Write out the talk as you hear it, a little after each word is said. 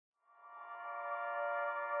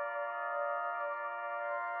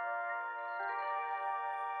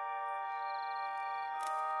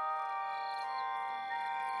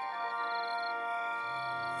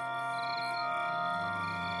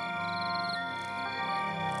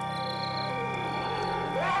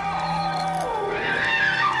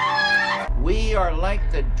We are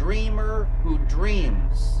like the dreamer who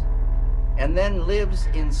dreams and then lives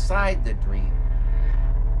inside the dream.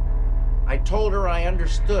 I told her I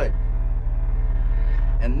understood.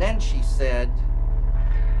 And then she said,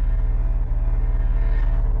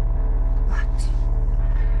 "What?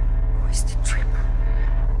 Who is the dreamer?"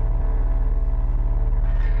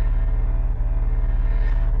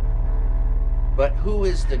 but who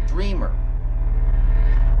is the dreamer?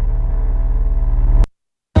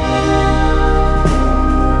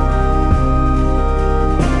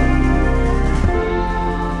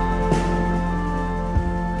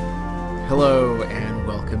 Hello and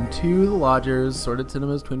welcome to the Lodgers Sordid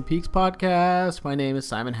Cinema's Twin Peaks podcast. My name is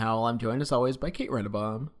Simon Howell. I'm joined as always by Kate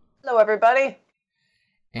Rennebaum. Hello, everybody.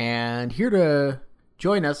 And here to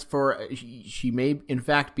join us for, she may in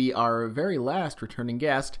fact be our very last returning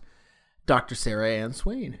guest, Dr. Sara Ann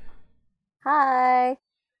Swain. Hi.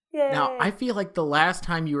 Yay. Now, I feel like the last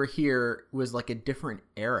time you were here was like a different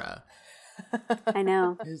era. I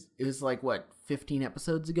know. It was like, what, 15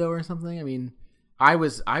 episodes ago or something? I mean, I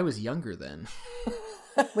was younger then.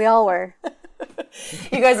 We all were.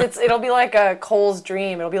 You guys, it'll be like a Cole's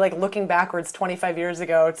dream. It'll be like looking backwards 25 years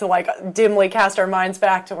ago to like dimly cast our minds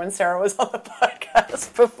back to when Sarah was on the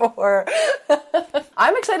podcast before.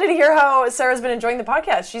 I'm excited to hear how Sarah's been enjoying the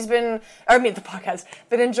podcast.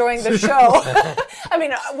 Been enjoying the show. I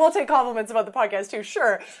mean, we'll take compliments about the podcast too,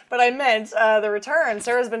 sure. But I meant the return.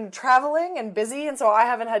 Sarah's been traveling and busy, and so I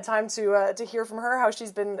haven't had time to hear from her how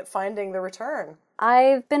she's been finding the return.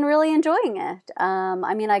 I've been really enjoying it.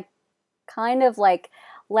 I kind of like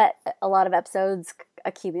let a lot of episodes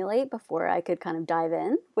accumulate before I could kind of dive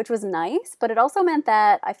in, which was nice, but it also meant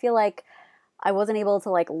that I feel like I wasn't able to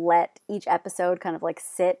like let each episode kind of like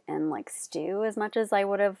sit and like stew as much as I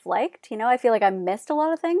would have liked. You know, I feel like I missed a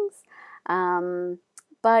lot of things.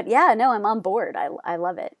 But yeah, no, I'm on board. I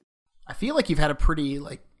love it. I feel like you've had a pretty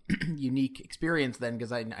like unique experience then,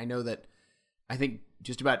 because I know that I think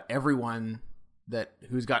just about everyone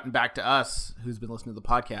who's gotten back to us, who's been listening to the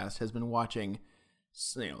podcast, has been watching,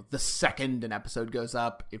 the second an episode goes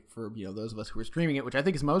up, for those of us who are streaming it, which I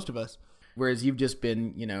think is most of us. Whereas you've just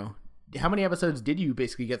been, how many episodes did you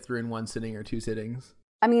basically get through in one sitting or two sittings?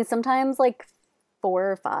 I mean, sometimes like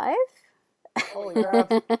 4 or 5. Holy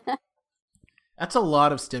crap. That's a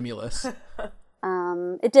lot of stimulus.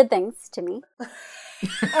 It did things to me.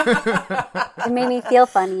 It made me feel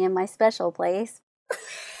funny in my special place.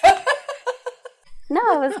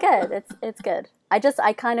 No, it was good. It's good.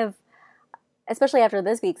 I kind of, especially after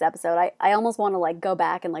this week's episode, I almost want to like go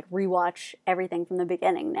back and like rewatch everything from the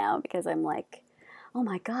beginning now, because I'm like, oh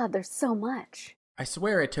my God, there's so much. I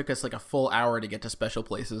swear it took us like a full hour to get to Special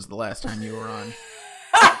Places the last time you were on.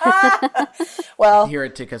 Well, here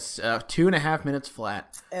it took us 2.5 minutes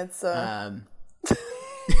flat. It's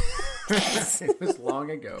it was long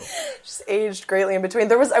ago. Just aged greatly in between.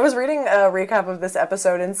 I was reading a recap of this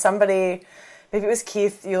episode, and somebody, maybe it was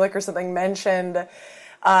Keith Ulick or something, mentioned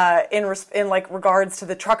in like regards to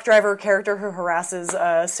the truck driver character who harasses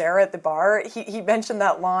Sarah at the bar. He mentioned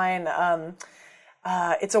that line,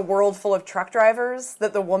 it's a world full of truck drivers,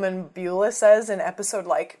 that the woman Beulah says in episode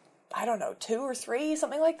like, I don't know, 2 or 3,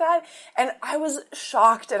 something like that. And I was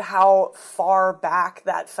shocked at how far back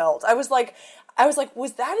that felt. I was like,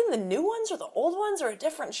 was that in the new ones or the old ones or a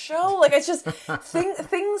different show? Like, it's just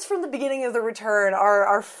things from the beginning of the return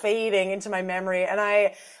are fading into my memory. And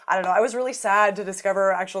I don't know, I was really sad to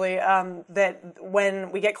discover actually that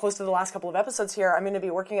when we get close to the last couple of episodes here, I'm going to be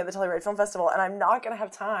working at the Telluride Film Festival, and I'm not going to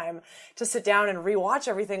have time to sit down and rewatch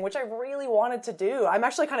everything, which I really wanted to do. I'm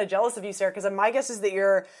actually kind of jealous of you, Sarah, because my guess is that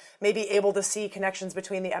you're maybe able to see connections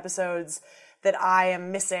between the episodes that I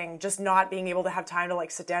am missing, just not being able to have time to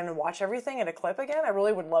like sit down and watch everything in a clip again. I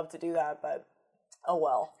really would love to do that, but oh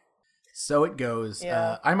well. So it goes.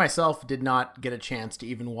 Yeah. I myself did not get a chance to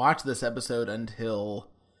even watch this episode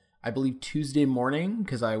until, I believe, Tuesday morning,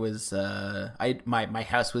 because I was my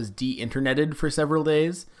house was de-interneted for several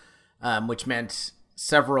days, which meant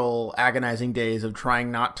several agonizing days of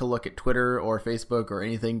trying not to look at Twitter or Facebook or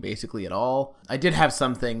anything basically at all. I did have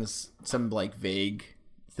some like vague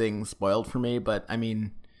things spoiled for me, but I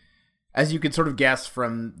mean, as you could sort of guess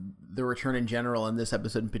from the return in general and this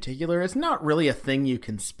episode in particular, it's not really a thing you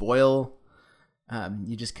can spoil.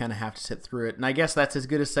 You just kind of have to sit through it. And I guess that's as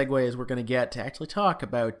good a segue as we're going to get to actually talk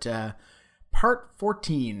about part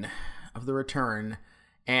 14 of the return.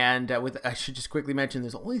 And I should just quickly mention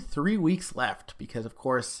there's only 3 weeks left, because of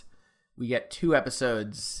course we get 2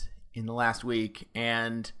 episodes in the last week.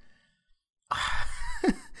 And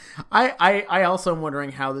I also am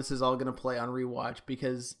wondering how this is all going to play on rewatch,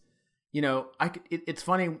 because It's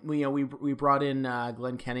funny. We brought in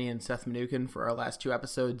Glenn Kenny and Seth Mnookin for our last 2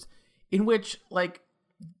 episodes, in which, like,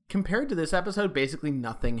 compared to this episode, basically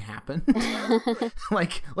nothing happened.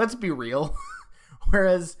 Like, let's be real.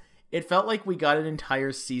 Whereas it felt like we got an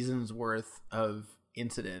entire season's worth of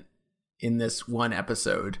incident in this one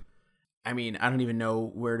episode. I mean, I don't even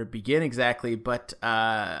know where to begin exactly, but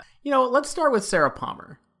let's start with Sarah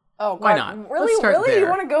Palmer. Oh, God. Why not? Really? There. You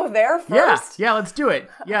want to go there first? Yeah, let's do it.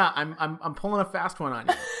 Yeah, I'm pulling a fast one on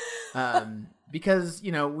you. Because,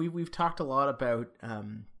 we've talked a lot about,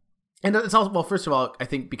 and it's also, well, first of all, I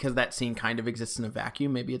think because that scene kind of exists in a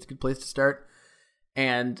vacuum, maybe it's a good place to start.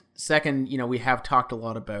 And second, we have talked a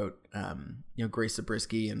lot about, Grace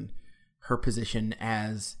Zabriskie and her position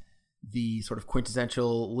as the sort of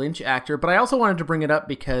quintessential Lynch actor. But I also wanted to bring it up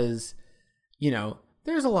because,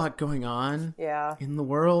 there's a lot going on in the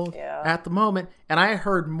world at the moment. And I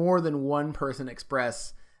heard more than one person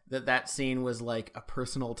express that scene was like a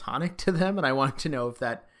personal tonic to them. And I wanted to know if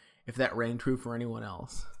that rang true for anyone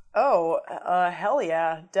else. Oh, hell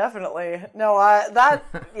yeah, definitely. No,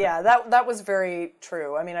 that was very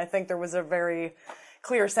true. I mean, I think there was a very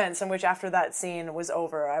clear sense in which after that scene was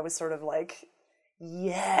over, I was sort of like,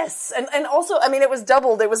 yes. And also, I mean, it was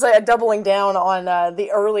doubled. It was like a doubling down on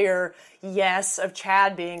the earlier yes of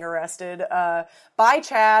Chad being arrested by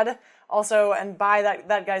Chad also, and by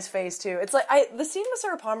that guy's face too. It's like the scene with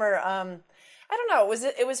Sarah Palmer, I don't know,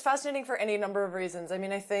 it was fascinating for any number of reasons. I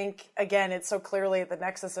mean, I think, again, it's so clearly at the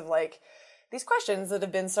nexus of, like, these questions that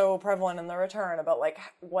have been so prevalent in The Return about, like,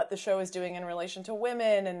 what the show is doing in relation to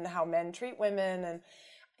women and how men treat women. And,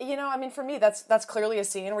 I mean, for me, that's clearly a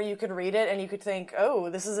scene where you could read it and you could think, oh,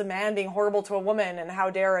 this is a man being horrible to a woman, and how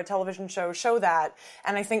dare a television show that?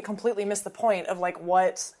 And I think completely miss the point of, like,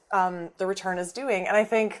 what The Return is doing. And I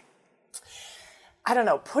think, I don't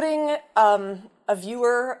know, putting a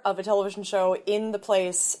viewer of a television show in the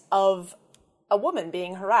place of a woman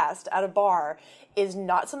being harassed at a bar is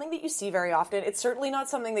not something that you see very often. It's certainly not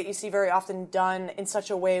something that you see very often done in such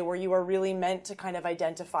a way where you are really meant to kind of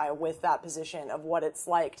identify with that position of what it's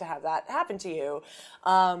like to have that happen to you.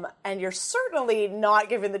 And you're certainly not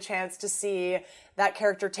given the chance to see that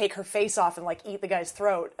character take her face off and, like, eat the guy's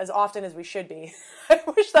throat as often as we should be. I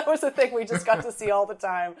wish that was a thing we just got to see all the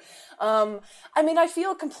time. I mean, I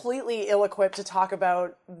feel completely ill-equipped to talk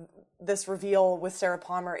about this reveal with Sarah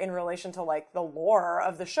Palmer in relation to, like, the lore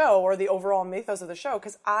of the show or the overall mythos of the show,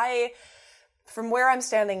 because from where I'm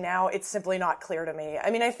standing now, it's simply not clear to me. I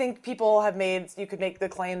mean, I think people you could make the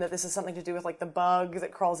claim that this is something to do with, like, the bug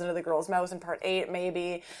that crawls into the girl's mouth in part 8,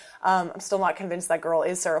 maybe. I'm still not convinced that girl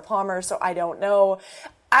is Sarah Palmer, so I don't know.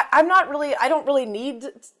 I don't really need,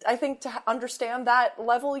 I think, to understand that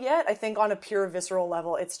level yet. I think on a pure visceral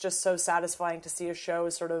level, it's just so satisfying to see a show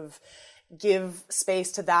sort of give space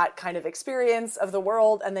to that kind of experience of the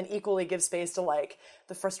world, and then equally give space to, like,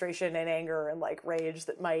 the frustration and anger and, like, rage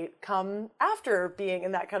that might come after being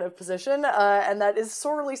in that kind of position. And that is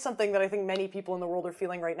sorely something that I think many people in the world are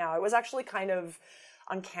feeling right now. It was actually kind of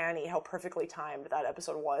uncanny how perfectly timed that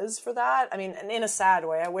episode was for that. I mean, in a sad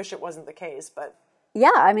way. I wish it wasn't the case, but...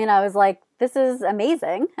 Yeah, I mean, I was like, this is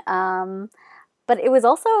amazing. But it was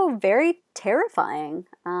also very terrifying.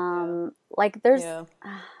 Like,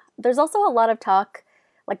 there's also a lot of talk,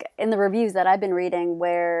 like, in the reviews that I've been reading,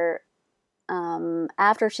 where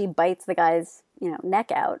after she bites the guy's,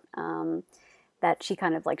 neck out, that she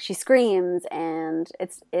kind of, like, she screams, and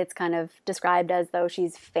it's kind of described as though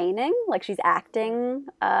she's feigning, like she's acting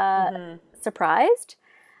surprised.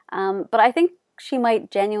 But I think she might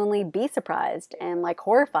genuinely be surprised and, like,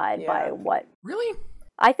 horrified by what. Really?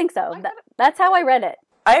 I think so. That's how I read it.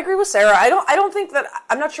 I agree with Sarah. I don't think that,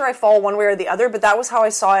 I'm not sure I fall one way or the other, but that was how I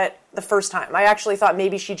saw it the first time. I actually thought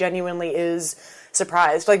maybe she genuinely is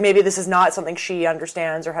surprised. Like, maybe this is not something she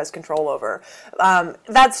understands or has control over.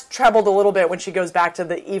 That's trebled a little bit when she goes back to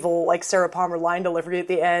the evil, like, Sarah Palmer line delivery at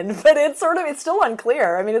the end, but it's still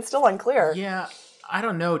unclear. I mean, it's still unclear. Yeah, I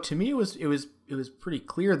don't know. To me, it was pretty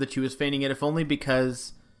clear that she was feigning it, if only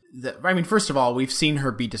because... I mean, first of all, we've seen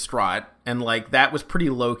her be distraught, and, like, that was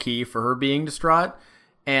pretty low-key for her being distraught.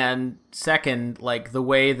 And second, like, the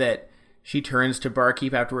way that she turns to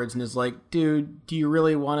Barkeep afterwards and is like, dude, do you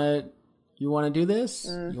really want to do this?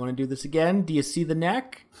 You want to do this again? Do you see the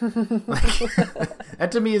neck? Like, that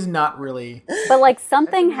to me is not really... But, like,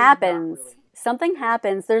 something happens. Something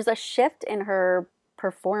happens. There's a shift in her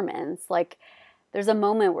performance. Like, there's a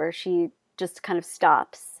moment where she just kind of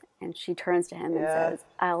stops and she turns to him and says,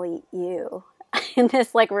 I'll eat you. In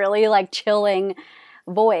this, like, really, like, chilling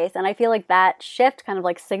voice. And I feel like that shift kind of,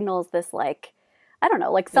 like, signals this, like, I don't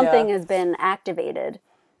know, like, something has been activated.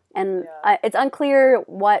 And it's unclear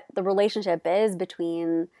what the relationship is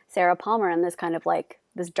between Sarah Palmer and this kind of like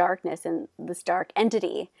this darkness and this dark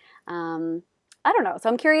entity. I don't know. So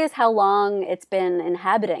I'm curious how long it's been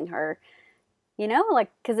inhabiting her, you know, like,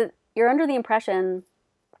 because you're under the impression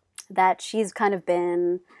that she's kind of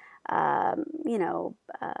been, you know,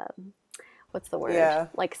 what's the word? Yeah.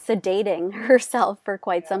 Like sedating herself for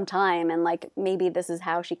quite some time. And like, maybe this is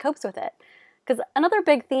how she copes with it. Because another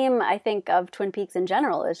big theme, I think, of Twin Peaks in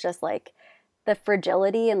general is just like the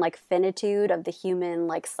fragility and like finitude of the human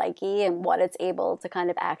like psyche and what it's able to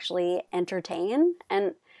kind of actually entertain.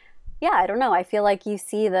 And yeah, I don't know. I feel like you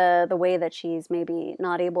see the way that she's maybe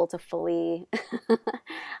not able to fully,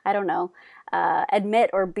 I don't know,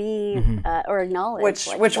 admit or be or acknowledge.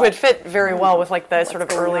 Which would fit very well with like the sort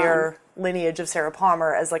of earlier lineage of Sarah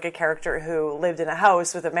Palmer as like a character who lived in a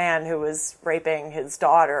house with a man who was raping his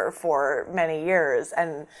daughter for many years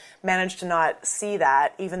and managed to not see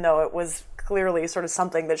that, even though it was clearly sort of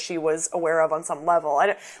something that she was aware of on some level.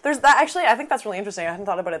 There's that actually. I think that's really interesting. I hadn't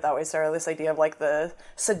thought about it that way, Sarah. This idea of like the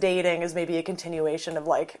sedating is maybe a continuation of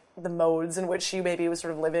like the modes in which she maybe was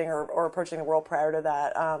sort of living or approaching the world prior to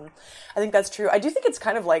that. I think that's true. I do think it's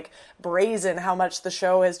kind of like brazen how much the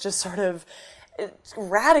show has just sort of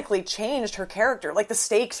radically changed her character, like the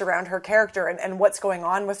stakes around her character and what's going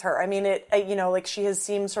on with her. I mean, you know, like she has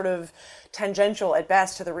seemed sort of tangential at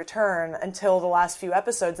best to the return until the last few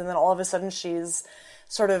episodes, and then all of a sudden she's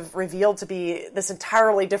sort of revealed to be this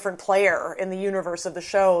entirely different player in the universe of the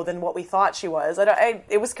show than what we thought she was.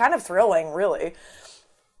 It was kind of thrilling, really.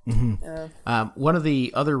 Mm-hmm. One of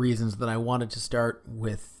the other reasons that I wanted to start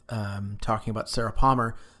with talking about Sarah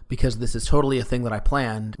Palmer, because this is totally a thing that I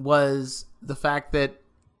planned, was the fact that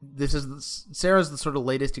Sarah's the sort of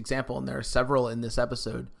latest example, and there are several in this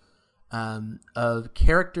episode, of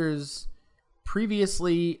characters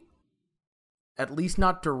previously at least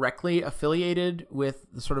not directly affiliated with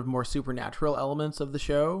the sort of more supernatural elements of the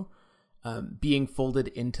show being folded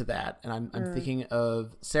into that. And I'm thinking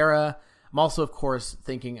of Sarah. I'm also, of course,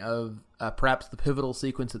 thinking of perhaps the pivotal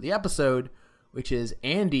sequence of the episode, which is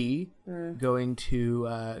Andy going to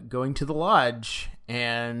the lodge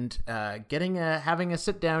and having a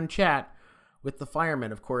sit down chat with the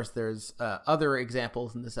firemen. Of course, there's other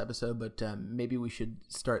examples in this episode, but maybe we should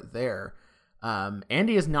start there.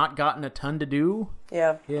 Andy has not gotten a ton to do.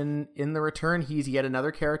 Yeah. In the return, he's yet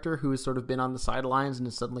another character who has sort of been on the sidelines and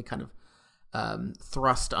is suddenly kind of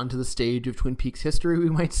thrust onto the stage of Twin Peaks history, we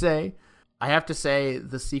might say. I have to say,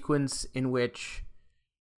 the sequence in which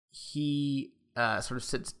he sort of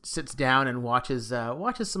sits down and watches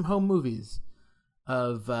some home movies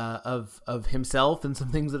of himself and some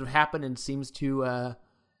things that have happened, and seems to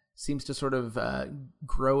sort of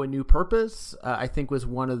grow a new purpose, I think was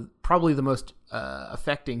one of probably the most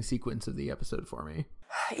affecting sequence of the episode for me.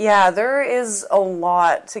 Yeah, there is a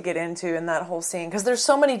lot to get into in that whole scene, because there's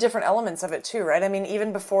so many different elements of it too, right? I mean,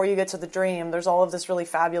 even before you get to the dream, there's all of this really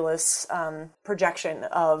fabulous projection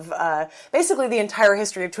of basically the entire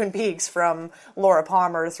history of Twin Peaks, from Laura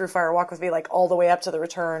Palmer through Fire Walk with Me, like all the way up to the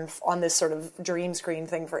return on this sort of dream screen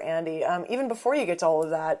thing for Andy. Even before you get to all of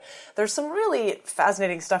that, there's some really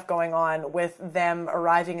fascinating stuff going on with them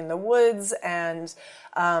arriving in the woods and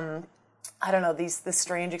I don't know, this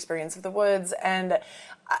strange experience of the woods. And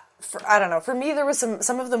I don't know, for me, there was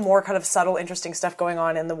some of the more kind of subtle, interesting stuff going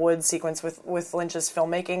on in the woods sequence with Lynch's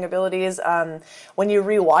filmmaking abilities. When you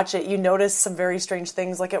rewatch it, you notice some very strange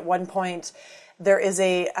things. Like at one point, there is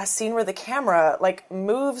a scene where the camera like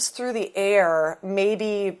moves through the air,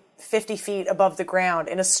 maybe 50 feet above the ground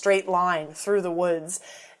in a straight line through the woods.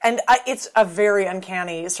 And it's a very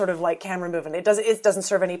uncanny sort of like camera movement. It doesn't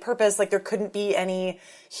serve any purpose. Like there couldn't be any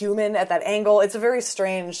human at that angle. It's a very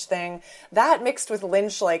strange thing. That mixed with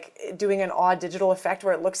Lynch like doing an odd digital effect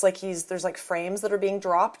where it looks like there's like frames that are being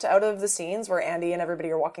dropped out of the scenes where Andy and everybody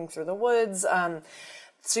are walking through the woods.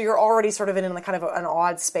 So you're already sort of in kind of an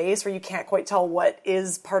odd space where you can't quite tell what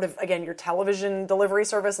is part of, again, your television delivery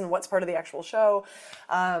service and what's part of the actual show.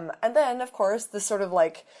 And then, of course, this sort of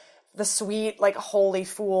like the sweet, like, holy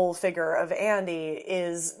fool figure of Andy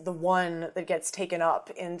is the one that gets taken up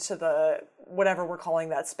into the, whatever we're calling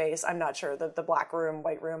that space. I'm not sure, the black room,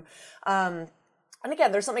 white room. And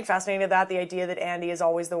again, there's something fascinating to that, the idea that Andy is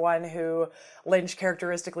always the one who Lynch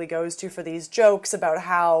characteristically goes to for these jokes about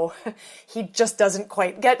how he just doesn't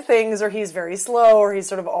quite get things, or he's very slow, or he's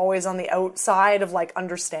sort of always on the outside of like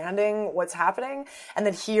understanding what's happening. And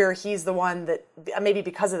then here he's the one that, maybe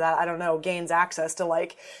because of that, I don't know, gains access to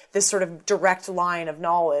like this sort of direct line of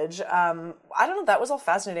knowledge. I don't know, that was all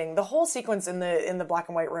fascinating. The whole sequence in the black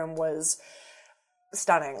and white room was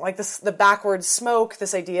stunning. Like the backwards smoke,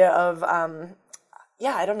 this idea of,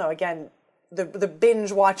 yeah, I don't know. Again, the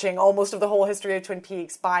binge watching almost of the whole history of Twin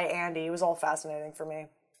Peaks by Andy was all fascinating for me.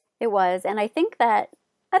 It was, and I think that,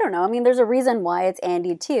 I don't know, I mean, there's a reason why it's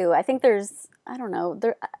Andy too. I think there's, I don't know,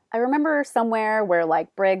 I remember somewhere where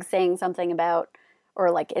like Briggs saying something about,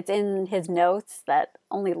 or like it's in his notes that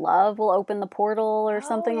only love will open the portal or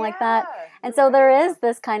something like that. And so there is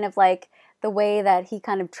this kind of like, the way that he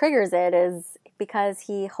kind of triggers it is because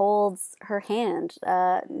he holds her hand,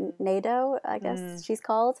 Nado, I guess she's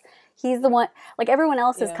called. He's the one, like everyone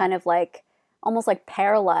else is kind of like, almost like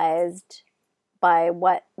paralyzed by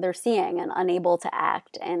what they're seeing and unable to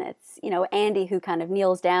act. And it's, you know, Andy who kind of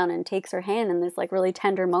kneels down and takes her hand in this like really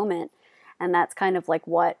tender moment. And that's kind of like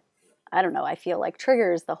what, I don't know, I feel like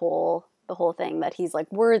triggers the whole thing, that he's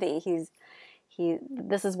like worthy.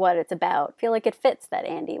 This is what it's about. I feel like it fits that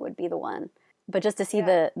Andy would be the one. But just to see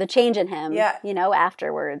the change in him, you know,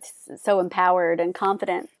 afterwards, so empowered and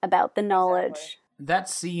confident about the knowledge. Exactly. That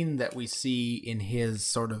scene that we see in his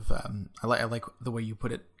sort of, I like the way you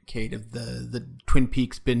put it, Kate, of the Twin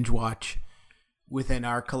Peaks binge watch within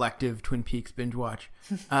our collective Twin Peaks binge watch.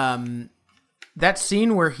 That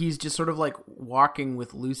scene where he's just sort of like walking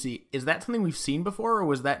with Lucy, is that something we've seen before, or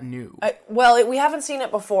was that new? We haven't seen it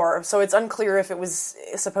before, so it's unclear if it was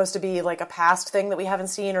supposed to be like a past thing that we haven't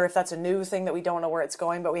seen, or if that's a new thing that we don't know where it's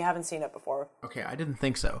going, but we haven't seen it before. Okay, I didn't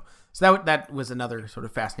think so. So that was another sort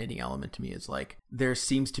of fascinating element to me, is like there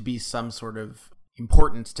seems to be some sort of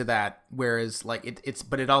importance to that, whereas like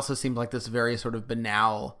but it also seems like this very sort of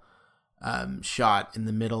banal shot in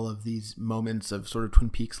the middle of these moments of sort of Twin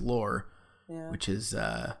Peaks lore. Yeah. Which is,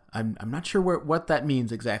 I'm not sure what that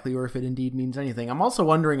means exactly, or if it indeed means anything. I'm also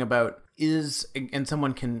wondering about and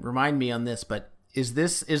someone can remind me on this, but is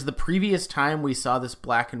the previous time we saw this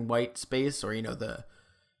black and white space, or, you know, the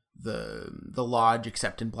lodge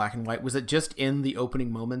except in black and white, was it just in the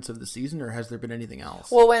opening moments of the season, or has there been anything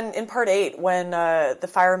else? Well, in part 8, when the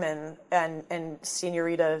fireman and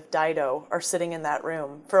Senorita Dido are sitting in that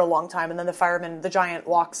room for a long time, and then the giant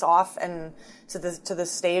walks off and to the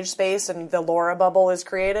stage space, and the Laura bubble is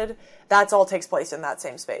created, that's all takes place in that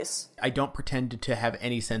same space. I don't pretend to have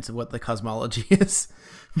any sense of what the cosmology is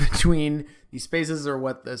between these spaces, or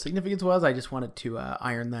what the significance was. I just wanted to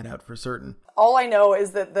iron that out for certain. All I know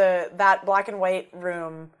is that that black and white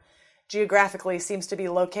room geographically seems to be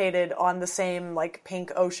located on the same like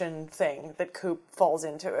pink ocean thing that Coop falls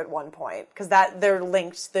into at one point, because that they're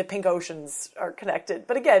linked. The pink oceans are connected,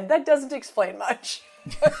 but again, that doesn't explain much.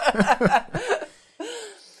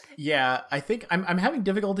 Yeah, I think I'm having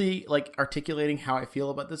difficulty like articulating how I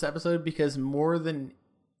feel about this episode, because more than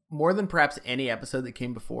perhaps any episode that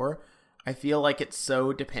came before, I feel like it's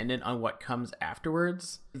so dependent on what comes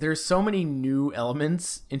afterwards. There's so many new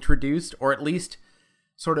elements introduced, or at least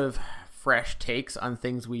sort of fresh takes on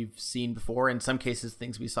things we've seen before, in some cases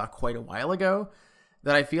things we saw quite a while ago,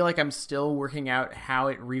 that I feel like I'm still working out how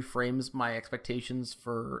it reframes my expectations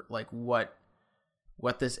for like what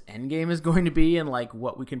this endgame is going to be, and like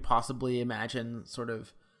what we can possibly imagine sort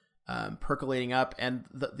of percolating up. And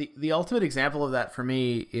the ultimate example of that for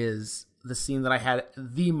me is the scene that I had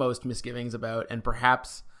the most misgivings about, and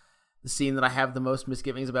perhaps the scene that I have the most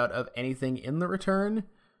misgivings about of anything in The Return,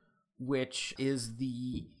 which is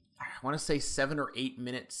I want to say 7 or 8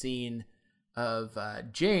 minute scene of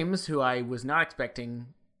James, who I was not expecting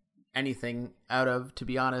anything out of, to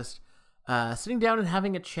be honest, sitting down and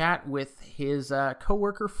having a chat with his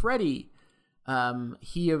coworker Freddie.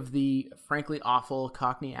 He of the frankly awful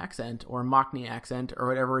Cockney accent, or Mockney accent, or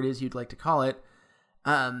whatever it is you'd like to call it.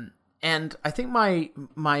 And I think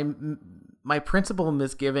my principal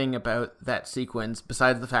misgiving about that sequence,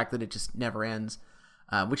 besides the fact that it just never ends,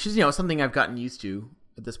 which is, you know, something I've gotten used to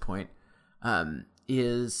at this point,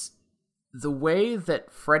 is the way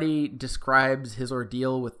that Freddie describes his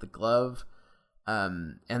ordeal with the glove,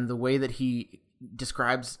 and the way that he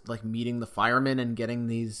describes like meeting the fireman and getting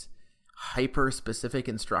these hyper specific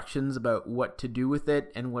instructions about what to do with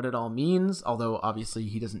it and what it all means. Although obviously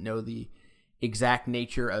he doesn't know the exact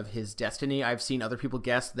nature of his destiny. I've seen other people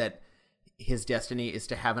guess that his destiny is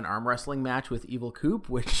to have an arm wrestling match with Evil Coop,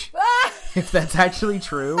 which if that's actually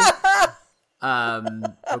true,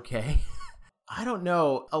 okay. I don't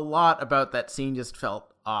know. A lot about that scene just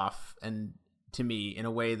felt off, and to me, in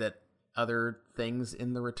a way that other things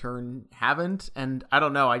in The Return haven't. And I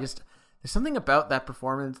don't know. There's something about that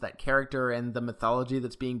performance, that character, and the mythology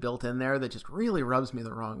that's being built in there that just really rubs me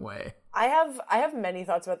the wrong way. I have many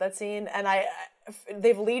thoughts about that scene, and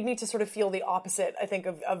they've led me to sort of feel the opposite, I think,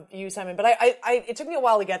 of you, Simon. But it took me a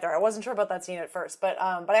while to get there. I wasn't sure about that scene at first, but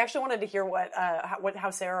I actually wanted to hear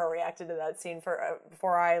how Sarah reacted to that scene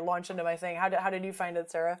before I launch into my thing. How did you find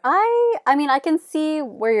it, Sarah? I mean, I can see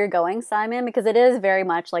where you're going, Simon, because it is very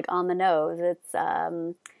much like on the nose. It's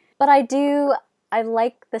but I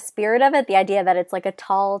like the spirit of it, the idea that it's like a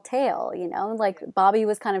tall tale, you know? Like Bobby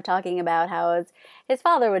was kind of talking about how his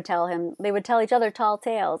father would tell him, they would tell each other tall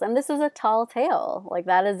tales. And this is a tall tale. Like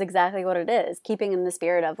that is exactly what it is, keeping in the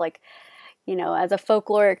spirit of like, you know, as a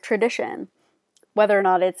folkloric tradition. Whether or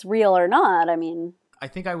not it's real or not, I mean... I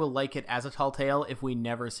think I will like it as a tall tale if we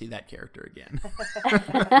never see that character again.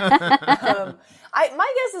 My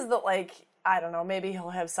guess is that, like, I don't know, maybe he'll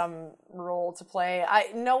have some role to play.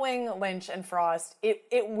 Knowing Lynch and Frost,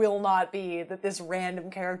 it will not be that this random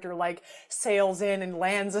character, like, sails in and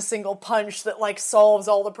lands a single punch that, like, solves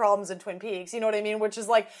all the problems in Twin Peaks. You know what I mean? Which is,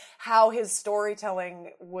 like, how his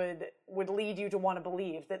storytelling would lead you to want to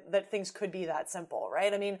believe that things could be that simple,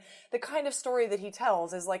 right? I mean, the kind of story that he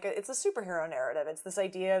tells is like, it's a superhero narrative. It's this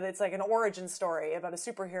idea that it's like an origin story about a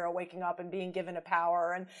superhero waking up and being given a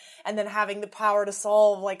power and then having the power to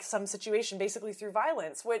solve, like, some situation basically through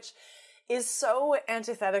violence, which is so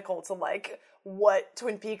antithetical to like what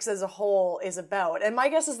Twin Peaks as a whole is about. And my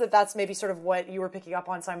guess is that that's maybe sort of what you were picking up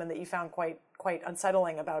on, Simon, that you found quite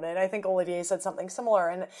unsettling about it. I think Olivier said something similar.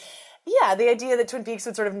 And yeah, the idea that Twin Peaks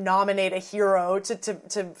would sort of nominate a hero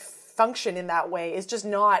to function in that way is just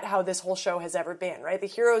not how this whole show has ever been, right? The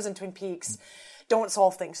heroes in Twin Peaks don't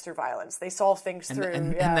solve things through violence. They solve things through...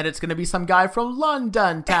 And that it's going to be some guy from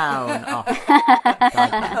London town. Oh. The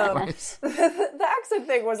accent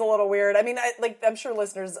thing was a little weird. I mean, I'm sure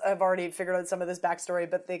listeners have already figured out some of this backstory,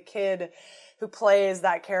 but the kid who plays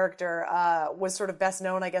that character was sort of best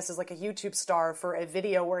known, I guess, as like a YouTube star for a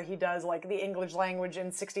video where he does like the English language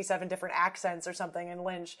in 67 different accents or something, and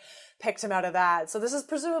Lynch picked him out of that. So this is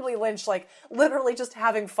presumably Lynch like literally just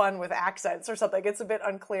having fun with accents or something. It's a bit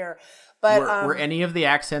unclear. But were any of the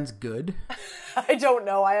accents good? I don't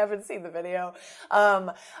know. I haven't seen the video.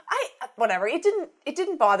 Whatever. It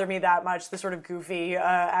didn't bother me that much, the sort of goofy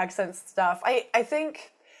accent stuff. I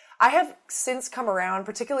think I have since come around,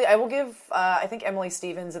 particularly, I will give, I think Emily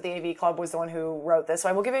Stevens at the AV Club was the one who wrote this, so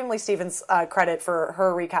I will give Emily Stevens credit for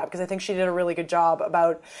her recap, because I think she did a really good job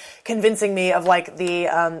about convincing me of, like,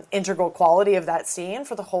 the integral quality of that scene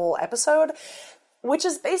for the whole episode, which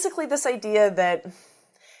is basically this idea that,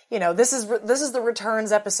 you know, this is the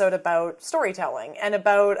Returns episode about storytelling, and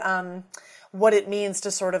about what it means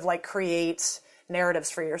to sort of, like, create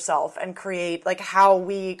narratives for yourself and create, like, how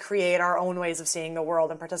we create our own ways of seeing the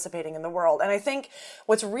world and participating in the world. And I think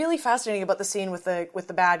what's really fascinating about the scene with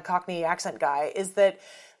the bad Cockney accent guy is that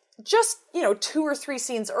just, you know, 2 or 3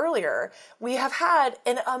 scenes earlier, we have had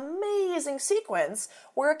an amazing sequence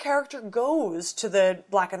where a character goes to the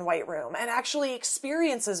black and white room and actually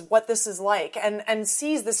experiences what this is like and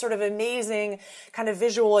sees this sort of amazing kind of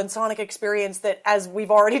visual and sonic experience that, as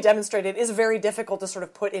we've already demonstrated, is very difficult to sort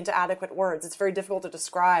of put into adequate words. It's very difficult to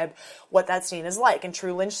describe what that scene is like in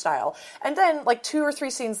true Lynch style. And then, like, 2 or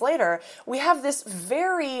 3 scenes later, we have this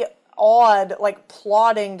very odd, like,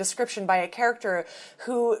 plodding description by a character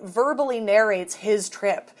who verbally narrates his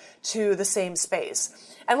trip to the same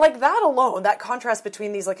space. And, like, that alone, that contrast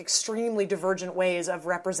between these, like, extremely divergent ways of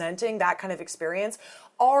representing that kind of experience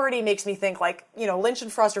already makes me think, like, you know, Lynch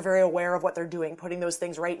and Frost are very aware of what they're doing, putting those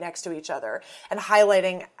things right next to each other and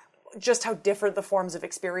highlighting just how different the forms of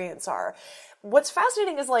experience are. What's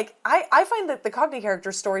fascinating is, like, I find that the Cockney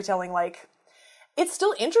character's storytelling, like, it's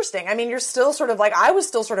still interesting. I mean, you're still sort of like, I was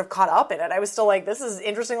still sort of caught up in it. I was still like, this is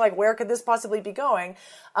interesting. Like, where could this possibly be going?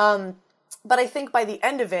 But I think by the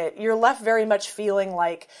end of it, you're left very much feeling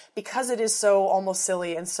like, because it is so almost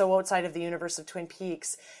silly and so outside of the universe of Twin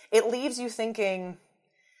Peaks, it leaves you thinking,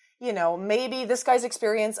 you know, maybe this guy's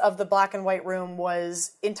experience of the black and white room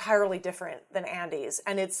was entirely different than Andy's,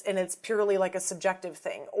 and it's purely like a subjective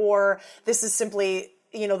thing, or this is simply,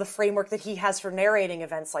 you know, the framework that he has for narrating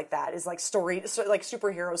events like that is like like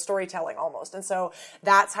superhero storytelling almost. And so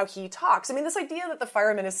that's how he talks. I mean, this idea that the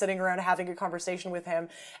fireman is sitting around having a conversation with him,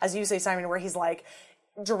 as you say, Simon, where he's like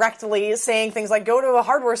directly saying things like, go to a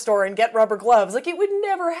hardware store and get rubber gloves. Like, it would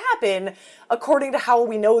never happen according to how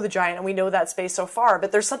we know the Giant and we know that space so far.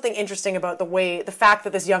 But there's something interesting about the fact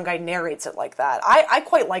that this young guy narrates it like that. I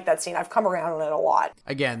quite like that scene. I've come around on it a lot.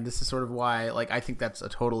 Again, this is sort of why, like, I think that's a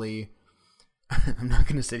totally... I'm not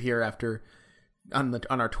going to sit here after on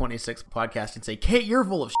our 26th podcast and say, Kate, you're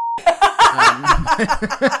full of shit.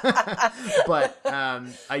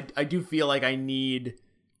 I do feel like I need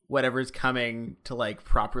whatever's coming to like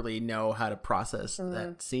properly know how to process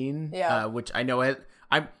that scene. Yeah. Which I know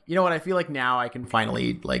you know what, I feel like now I can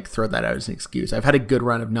finally like throw that out as an excuse. I've had a good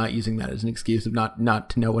run of not using that as an excuse of not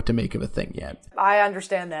to know what to make of a thing yet. I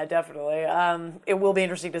understand that, definitely. It will be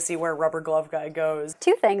interesting to see where Rubber Glove Guy goes.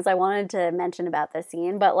 Two things I wanted to mention about this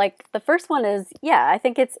scene, but like the first one is, yeah, I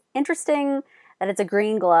think it's interesting that it's a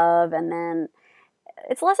green glove, and then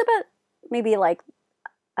it's less about maybe like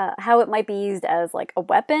how it might be used as like a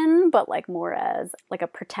weapon, but like more as like a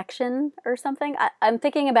protection or something. I'm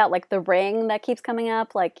thinking about like the ring that keeps coming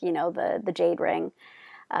up, like, you know, the jade ring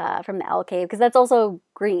from the Owl Cave, because that's also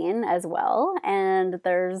green as well. And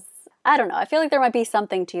there's, I don't know, I feel like there might be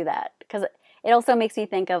something to that, because it also makes me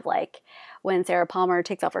think of like when Sarah Palmer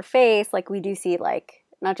takes off her face, like we do see like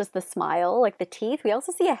not just the smile, like the teeth, we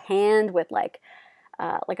also see a hand with like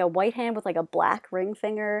a white hand with like a black ring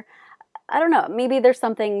finger. I don't know. Maybe there's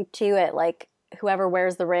something to it. Like whoever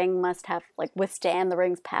wears the ring must have like withstand the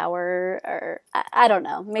ring's power, or I don't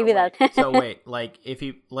know. Maybe So wait, like if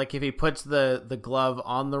he puts the glove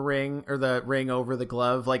on the ring, or the ring over the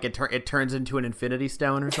glove, like it turns into an infinity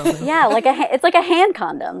stone or something. Yeah, like it's like a hand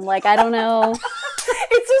condom. Like I don't know.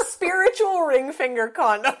 It's a spiritual ring finger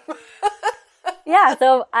condom. Yeah,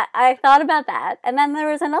 so I thought about that. And then there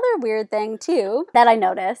was another weird thing, too, that I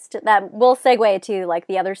noticed that will segue to, like,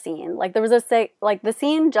 the other scene. Like, there was the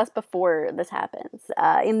scene just before this happens,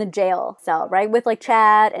 in the jail cell, right? With, like,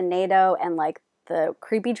 Chad and Nato and, like, the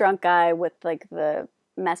creepy drunk guy with, like, the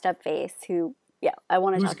messed up face who, yeah, I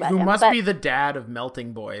want to talk about him. Who must be the dad of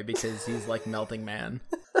Melting Boy, because he's, like, Melting Man.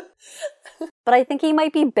 But I think he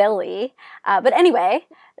might be Billy. But anyway...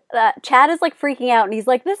 Chad is like freaking out, and he's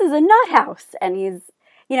like, this is a nut house, and he's,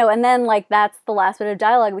 you know, and then like that's the last bit of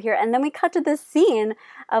dialogue we hear, and then we cut to this scene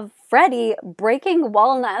of Freddy breaking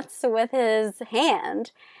walnuts with his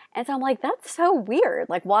hand, and so I'm like, that's so weird.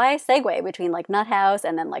 Like, why segue between like nut house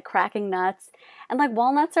and then like cracking nuts? And like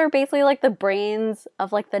walnuts are basically like the brains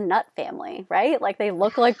of like the nut family, right? Like they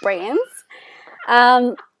look like brains.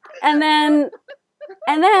 And then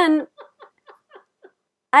I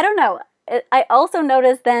don't know. I also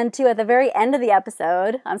noticed then, too, at the very end of the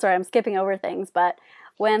episode, I'm sorry, I'm skipping over things, but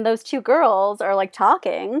when those two girls are, like,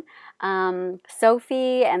 talking,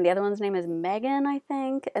 Sophie, and the other one's name is Megan, I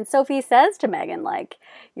think, and Sophie says to Megan, like,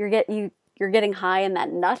 you're getting high in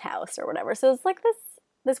that nut house or whatever. So it's, like,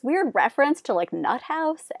 this weird reference to, like, nut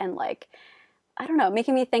house and, like, I don't know,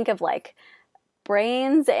 making me think of, like,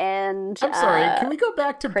 brains and I'm sorry, can we go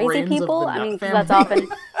back to crazy brains people? Of the nut I mean, family? that's often...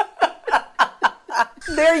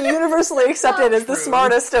 They're universally accepted as the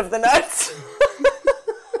smartest of the nuts.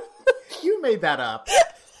 You made that up.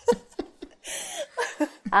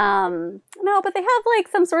 No, but they have like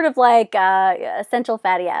some sort of like essential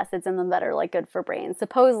fatty acids in them that are like good for brains,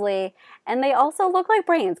 supposedly, and they also look like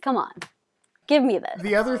brains. Come on, give me this.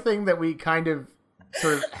 The other thing that we kind of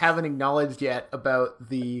sort of haven't acknowledged yet about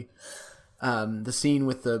the scene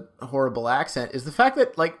with the horrible accent is the fact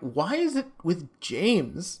that, like, why is it with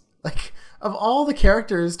James? Like, of all the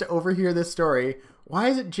characters to overhear this story, why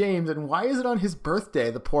is it James, and why is it on his birthday?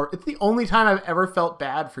 It's the only time I've ever felt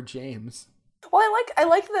bad for James. Well, I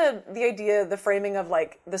like the idea, the framing of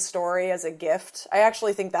like the story as a gift. I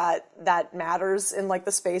actually think that matters in like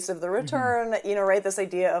the space of the return. You know, right? This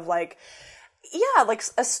idea of like, yeah, like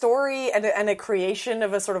a story and a creation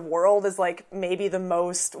of a sort of world is like maybe the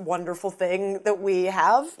most wonderful thing that we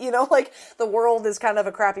have. You know, like the world is kind of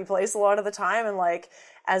a crappy place a lot of the time, and like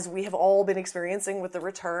as we have all been experiencing with the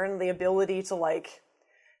return, the ability to like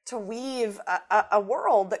to weave a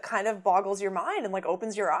world that kind of boggles your mind and like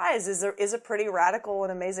opens your eyes is a pretty radical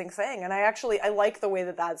and amazing thing. And I like the way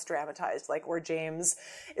that that's dramatized, like where James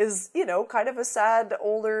is, you know, kind of a sad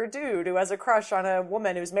older dude who has a crush on a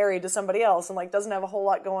woman who's married to somebody else and like doesn't have a whole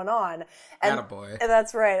lot going on. And Attaboy. And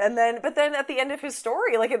that's right. But then at the end of his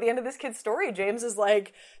story, like at the end of this kid's story, James is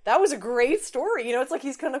like, that was a great story. You know, it's like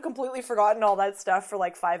he's kind of completely forgotten all that stuff for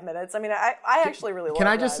like 5 minutes. I mean, I actually really love that.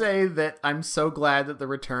 Can I just say that I'm so glad that the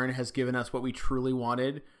return has given us what we truly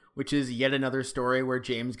wanted, which is yet another story where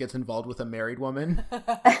James gets involved with a married woman.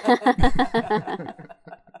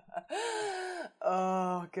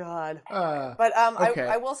 Oh God. Okay.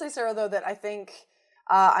 I will say, Sarah, though, that I think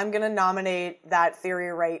I'm going to nominate that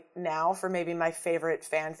theory right now for maybe my favorite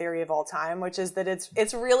fan theory of all time, which is that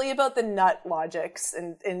it's really about the nut logics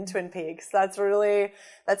in Twin Peaks. That's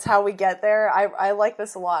how we get there. I like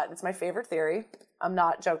this a lot. It's my favorite theory. I'm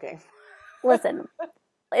not joking. Listen,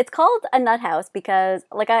 it's called a nut house because,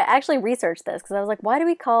 like, I actually researched this because I was like, why do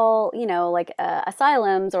we call, like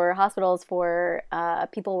asylums or hospitals for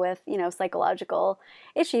people with, psychological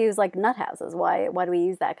issues like nut houses? Why do we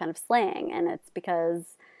use that kind of slang? And it's because,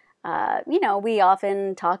 we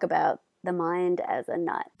often talk about the mind as a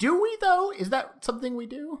nut. Do we, though? Is that something we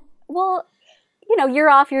do? Well, you're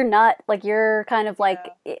off your nut. Like, you're kind of like,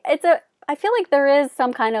 I feel like there is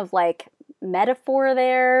some kind of like metaphor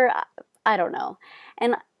there. I don't know.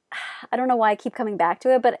 And I don't know why I keep coming back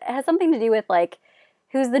to it, but it has something to do with like,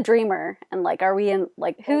 who's the dreamer? And like, are we in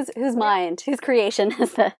like, whose mind, whose creation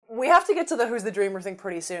is that? We have to get to the who's the dreamer thing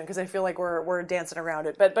pretty soon because I feel like we're dancing around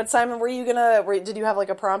it. But Simon, did you have like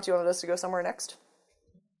a prompt? You wanted us to go somewhere next?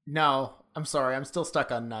 No, I'm sorry. I'm still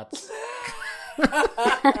stuck on nuts.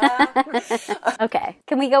 Okay.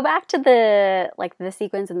 Can we go back to the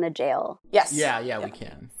sequence in the jail? Yes. Yeah, we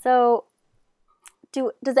can. So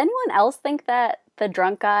does anyone else think that the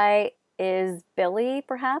drunk guy is Billy,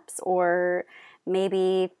 perhaps? Or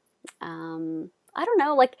maybe, I don't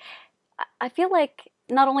know, like, I feel like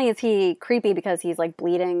not only is he creepy because he's, like,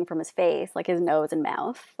 bleeding from his face, like his nose and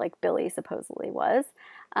mouth, like Billy supposedly was,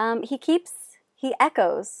 he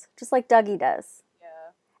echoes, just like Dougie does.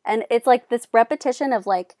 Yeah. And it's, like, this repetition of,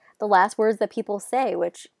 like, the last words that people say,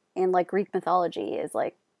 which in, like, Greek mythology is,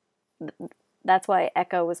 like, that's why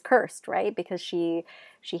Echo was cursed, right? Because she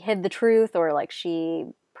hid the truth, or like she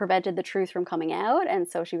prevented the truth from coming out, and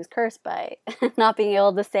so she was cursed by not being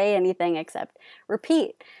able to say anything except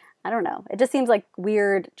repeat. I don't know. It just seems like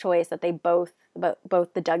weird choice that they both the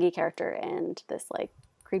Dougie character and this like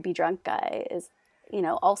creepy drunk guy is,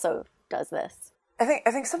 also does this.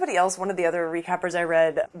 I think somebody else, one of the other recappers I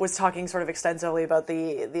read, was talking sort of extensively about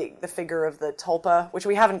the figure of the Tulpa, which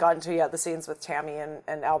we haven't gotten to yet, the scenes with Tammy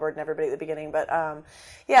and Albert and everybody at the beginning. But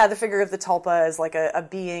the figure of the Tulpa is like a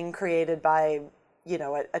being created by,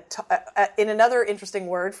 in another interesting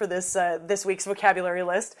word for this week's vocabulary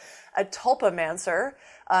list, a tulpamancer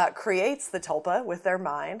creates the tulpa with their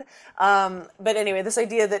mind. But anyway, this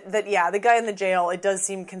idea that the guy in the jail, it does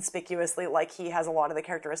seem conspicuously like he has a lot of the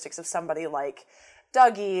characteristics of somebody like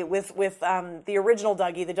Dougie, with the original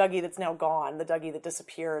Dougie, the Dougie that's now gone, the Dougie that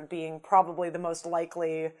disappeared, being probably the most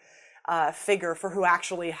likely figure for who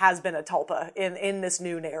actually has been a tulpa in this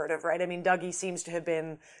new narrative, right? I mean, Dougie seems to have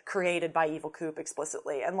been created by Evil Coop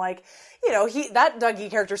explicitly. And like, that Dougie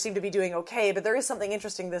character seemed to be doing okay, but there is something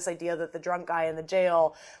interesting, this idea that the drunk guy in the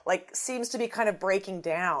jail, like, seems to be kind of breaking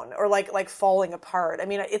down or like falling apart. I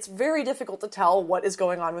mean, it's very difficult to tell what is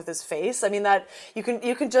going on with his face. I mean, that you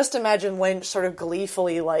can just imagine Lynch sort of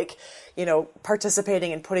gleefully, like,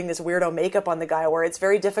 participating in putting this weirdo makeup on the guy, where it's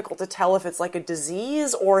very difficult to tell if it's like a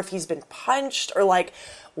disease or if he's been punched or like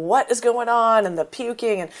what is going on, and the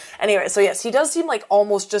puking. And anyway, so yes, he does seem like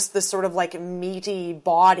almost just this sort of like meaty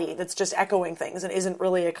body that's just echoing things and isn't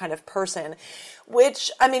really a kind of person, which,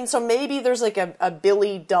 I mean, so maybe there's like a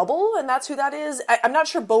Billy double and that's who that is. I'm not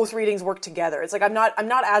sure both readings work together. It's like I'm not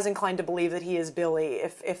as inclined to believe that he is Billy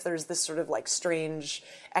if there's this sort of like strange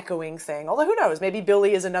echoing thing, although who knows, maybe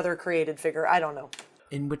Billy is another created figure. I don't know.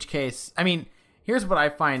 In which case, I mean, here's what I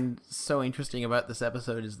find so interesting about this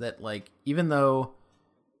episode is that, like, even though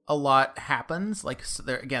a lot happens, like,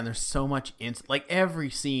 there's so much like every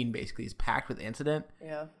scene basically is packed with incident.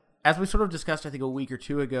 Yeah. As we sort of discussed, I think a week or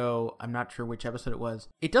two ago, I'm not sure which episode it was,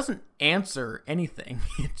 it doesn't answer anything.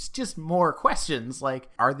 It's just more questions. Like,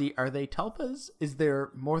 are they tulpas? Is there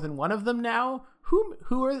more than one of them now?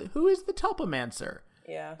 Who is the tulpamancer?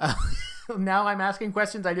 Yeah. Now I'm asking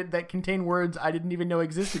questions that contain words I didn't even know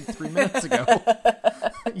existed 3 minutes ago.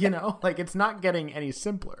 Like, it's not getting any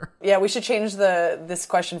simpler. Yeah, we should change this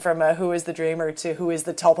question from who is the dreamer to who is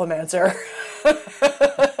the tulpamancer.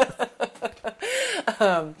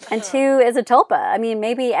 And two is a tulpa. I mean,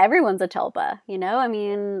 maybe everyone's a tulpa, I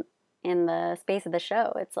mean, in the space of the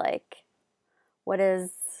show, it's like,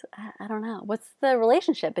 I don't know, what's the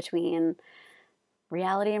relationship between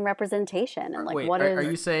reality and representation? And like, wait, are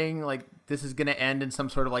you saying like this is going to end in some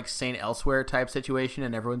sort of like Saint Elsewhere type situation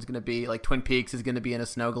and everyone's going to be like Twin Peaks is going to be in a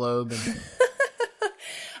snow globe? And...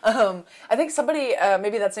 I think somebody,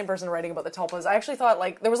 maybe that same person writing about the tulpas, I actually thought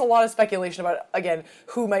like there was a lot of speculation about, again,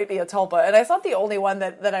 who might be a tulpa. And I thought the only one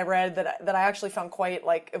that I read that I actually found quite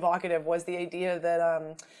like evocative was the idea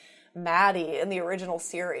that Maddie in the original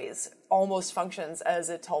series almost functions as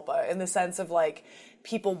a Tulpa in the sense of like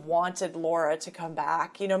people wanted Laura to come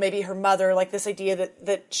back. You know, maybe her mother, like this idea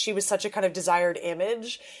that she was such a kind of desired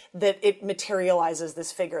image that it materializes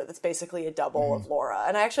this figure that's basically a double of Laura.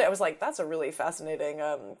 And I was like, that's a really fascinating,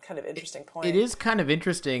 kind of interesting point. It is kind of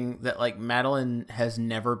interesting that like Madeline has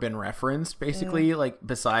never been referenced basically, like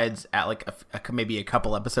besides at like maybe a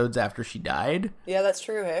couple episodes after she died. Yeah, that's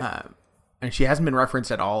true. Hey? And she hasn't been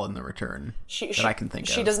referenced at all in the return that I can think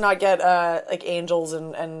of. She does not get like angels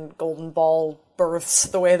and golden ball births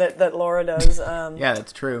the way that Laura does. Yeah,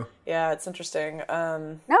 that's true. Yeah, it's interesting.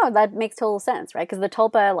 No, that makes total sense, right? Because the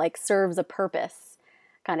Tulpa like serves a purpose.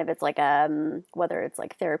 Kind of, it's like whether it's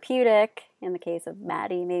like therapeutic in the case of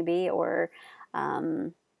Maddie, maybe, or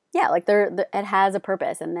like it has a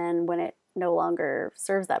purpose, and then when it no longer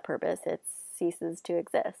serves that purpose, it ceases to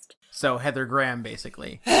exist. So Heather Graham,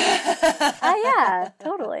 basically. Yeah,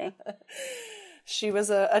 totally. She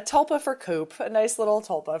was a Tulpa for Coop, a nice little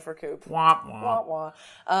Tulpa for Coop. Wah, wah. Wah,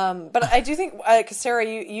 wah. But I do think, because Sarah,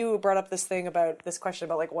 you brought up this question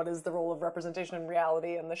about like what is the role of representation in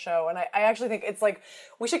reality in the show, and I actually think it's like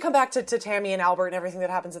we should come back to Tammy and Albert and everything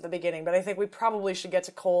that happens at the beginning, but I think we probably should get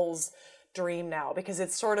to Cole's dream now because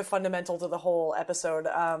it's sort of fundamental to the whole episode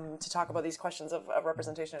to talk about these questions of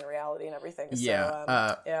representation in reality and everything.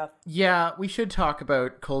 Yeah. So, Yeah, we should talk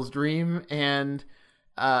about Cole's dream, and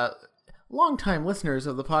longtime listeners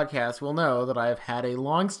of the podcast will know that I've had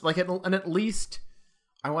an at least,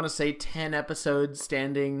 I want to say 10 episode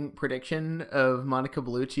standing prediction of Monica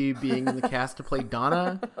Bellucci being in the cast to play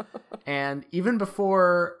Donna. And even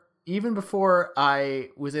before I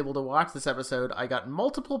was able to watch this episode, I got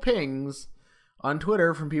multiple pings on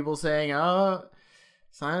Twitter from people saying, oh,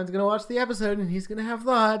 Simon's going to watch the episode and he's going to have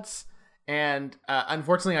thoughts. And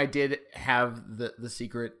unfortunately, I did have the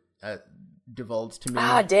secret divulged to me.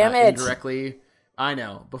 Damn it. Indirectly. I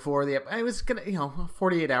know. Before I was going to, a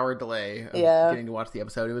 48-hour delay of getting to watch the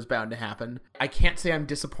episode. It was bound to happen. I can't say I'm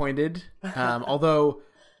disappointed. Although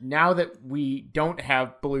now that we don't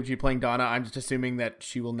have Bellucci playing Donna, I'm just assuming that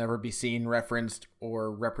she will never be seen, referenced,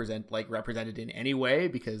 or represented in any way,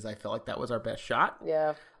 because I felt like that was our best shot.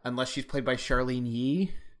 Yeah. Unless she's played by Charlene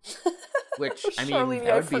Yee, which, I mean, Charlene,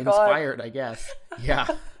 that would be inspired, I guess. Yeah.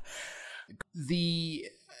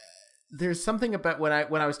 There's something about when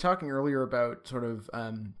I was talking earlier about sort of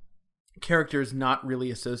characters not really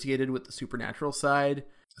associated with the supernatural side,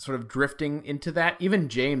 sort of drifting into that. Even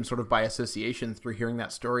James, sort of by association through hearing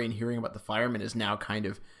that story and hearing about the firemen, is now kind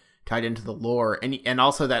of tied into the lore. And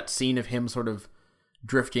also that scene of him sort of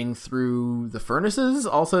drifting through the furnaces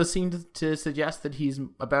also seemed to suggest that he's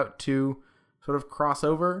about to sort of cross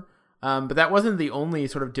over. But that wasn't the only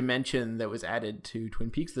sort of dimension that was added to Twin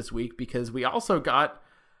Peaks this week, because we also got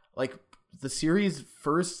like the series'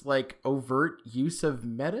 first like overt use of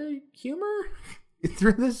meta humor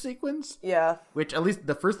through this sequence. Yeah. Which, at least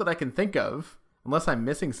the first that I can think of, unless I'm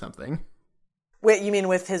missing something. Wait, you mean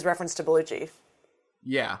with his reference to Bellucci?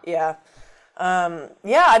 Yeah. Yeah.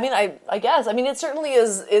 Yeah, I mean, I guess. I mean, it certainly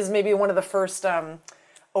is maybe one of the first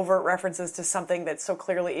overt references to something that so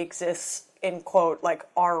clearly exists in, quote, like,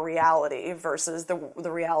 our reality versus the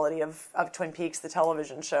reality of Twin Peaks, the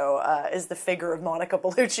television show, is the figure of Monica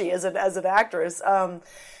Bellucci as an actress.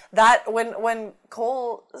 That when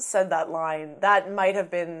Cole said that line, that might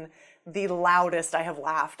have been the loudest I have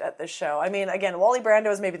laughed at this show. I mean, again, Wally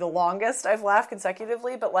Brando is maybe the longest I've laughed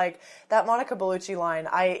consecutively, but like that Monica Bellucci line,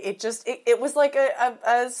 it was like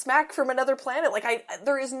a smack from another planet. Like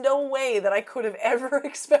there is no way that I could have ever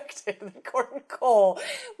expected that Gordon Cole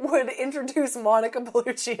would introduce Monica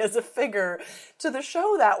Bellucci as a figure to the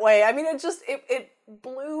show that way. I mean, it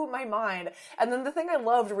blew my mind. And then the thing I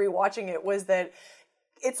loved rewatching it was that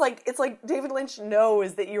it's like David Lynch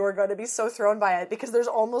knows that you are going to be so thrown by it, because there's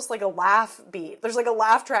almost like a laugh beat. There's like a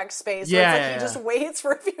laugh track space. Yeah, where it's like he just waits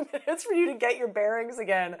for a few minutes for you to get your bearings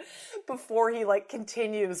again before he like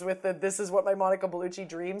continues with this is what my Monica Bellucci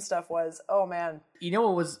dream stuff was. Oh man. You know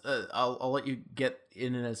what was, I'll let you get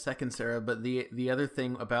in a second, Sarah, but the other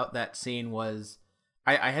thing about that scene was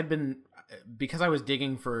I had been, because I was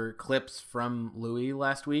digging for clips from Louis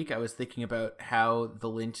last week, I was thinking about how the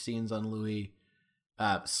Lynch scenes on Louis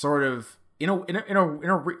sort of,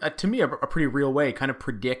 to me, a pretty real way, kind of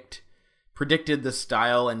predicted the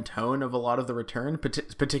style and tone of a lot of the return,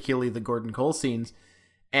 particularly the Gordon Cole scenes.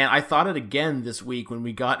 And I thought it again this week when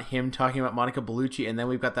we got him talking about Monica Bellucci, and then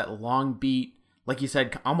we've got that long beat, like you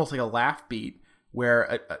said, almost like a laugh beat,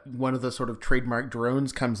 where one of the sort of trademark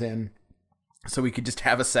drones comes in, so we could just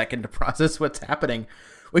have a second to process what's happening,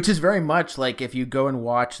 which is very much like if you go and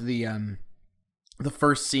watch the the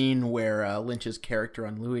first scene where Lynch's character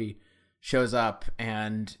on Louis shows up,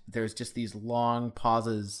 and there's just these long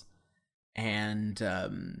pauses, and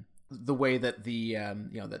the way that the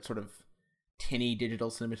that sort of tinny digital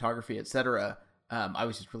cinematography, etc. I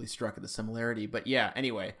was just really struck at the similarity. But yeah,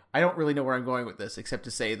 anyway, I don't really know where I'm going with this, except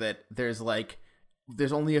to say that there's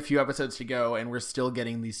only a few episodes to go, and we're still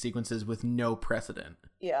getting these sequences with no precedent.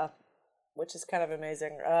 Yeah, which is kind of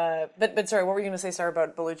amazing. But sorry, what were you going to say, Sarah,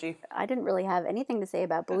 about Bellucci? I didn't really have anything to say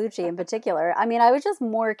about Bellucci in particular. I mean, I was just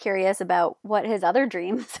more curious about what his other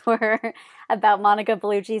dreams were about Monica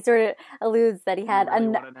Bellucci. Sort of alludes that he had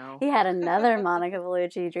another Monica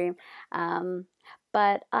Bellucci dream.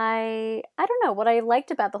 But I don't know. What I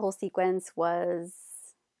liked about the whole sequence was,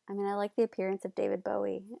 I mean, I like the appearance of David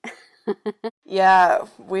Bowie. Yeah,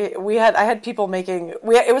 I had people making,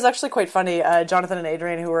 it was actually quite funny. Jonathan and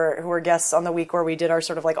Adrian, who were guests on the week where we did our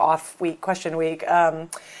sort of like off week question week,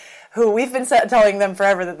 who we've been telling them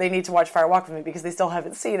forever that they need to watch Fire Walk with Me because they still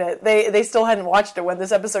haven't seen it. They still hadn't watched it when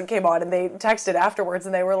this episode came on, and they texted afterwards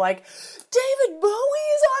and they were like, David Bowie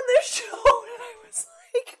is on this show. And I was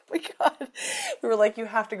like, oh my God. We were like, you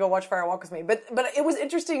have to go watch Fire Walk with Me. But it was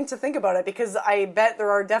interesting to think about it, because I bet there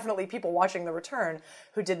are definitely people watching The Return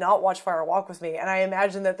who did not watch Fire Walk with Me. And I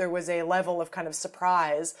imagine that there was a level of kind of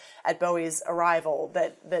surprise at Bowie's arrival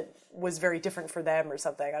that was very different for them or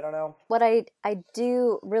something. I don't know. What I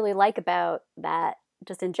do really like about that,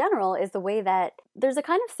 just in general, is the way that there's a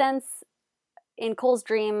kind of sense in Cole's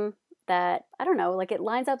dream that, I don't know, like it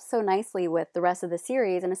lines up so nicely with the rest of the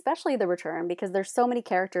series, and especially The Return, because there's so many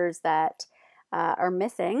characters that are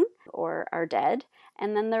missing or are dead,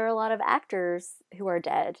 and then there are a lot of actors who are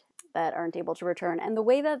dead that aren't able to return. And the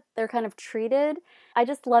way that they're kind of treated, I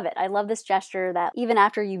just love it. I love this gesture that even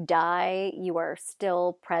after you die, you are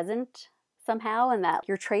still present somehow, and that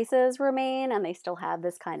your traces remain, and they still have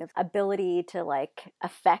this kind of ability to like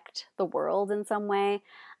affect the world in some way,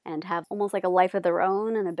 and have almost like a life of their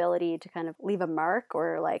own, an ability to kind of leave a mark,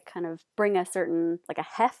 or like kind of bring a certain, like a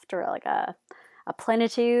heft, or like a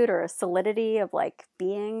plenitude or a solidity of like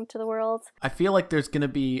being to the world. I feel like there's going to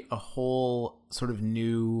be a whole sort of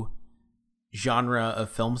new genre of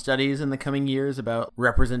film studies in the coming years about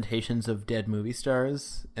representations of dead movie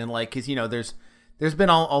stars. And like, cause there's been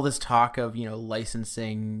all this talk of,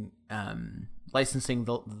 licensing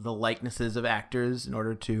the likenesses of actors in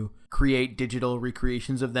order to create digital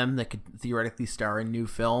recreations of them that could theoretically star in new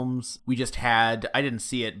films. We just had, I didn't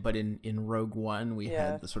see it, but in Rogue One, we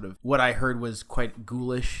had the sort of, what I heard was quite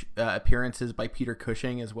ghoulish appearances by Peter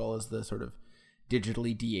Cushing, as well as the sort of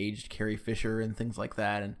digitally de-aged Carrie Fisher and things like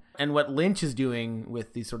that. And what Lynch is doing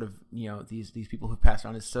with these sort of, these people who've passed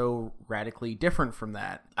on is so radically different from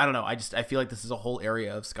that. I don't know. I feel like this is a whole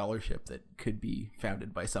area of scholarship that could be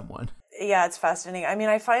founded by someone. Yeah, it's fascinating. I mean,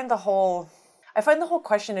 I find the whole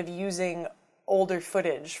question of using older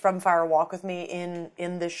footage from Fire Walk with Me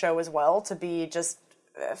in this show as well to be just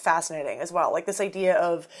fascinating as well. Like this idea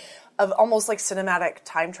of almost like cinematic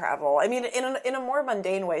time travel. I mean, in a more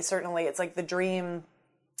mundane way, certainly it's like the dream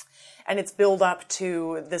and its build up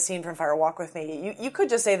to the scene from Fire Walk with Me. You could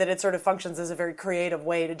just say that it sort of functions as a very creative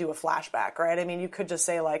way to do a flashback, right? I mean, you could just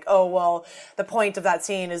say like, oh, well, the point of that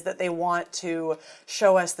scene is that they want to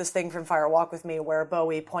show us this thing from Fire Walk with Me where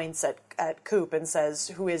Bowie points at Coop and says,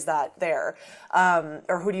 who is that there?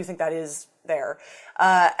 Or who do you think that is there?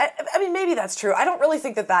 I mean, maybe that's true. I don't really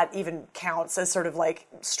think that even counts as sort of like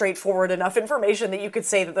straightforward enough information that you could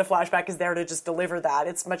say that the flashback is there to just deliver that.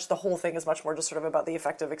 The whole thing is much more just sort of about the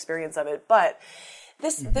effective experience of it. But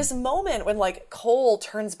this moment when like Cole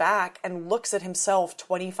turns back and looks at himself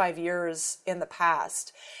 25 years in the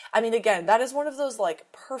past. I mean, again, that is one of those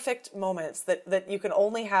like perfect moments that you can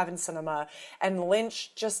only have in cinema, and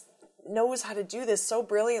Lynch just knows how to do this so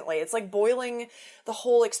brilliantly. It's like boiling the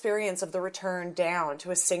whole experience of The Return down to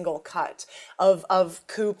a single cut of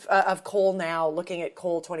Cole now looking at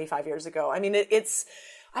Cole 25 years ago. I mean, it's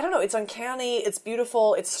I don't know, it's uncanny, it's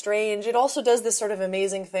beautiful, it's strange. It also does this sort of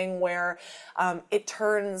amazing thing where it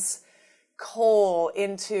turns Cole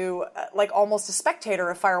into like almost a spectator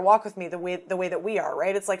of Fire Walk with Me the way that we are,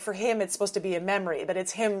 right? It's like for him it's supposed to be a memory, but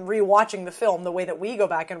it's him rewatching the film the way that we go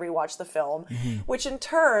back and rewatch the film, which in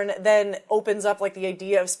turn then opens up like the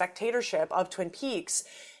idea of spectatorship of Twin Peaks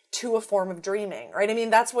to a form of dreaming, right? I mean,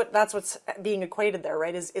 that's what's being equated there,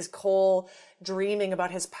 right? Is Cole dreaming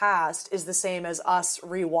about his past is the same as us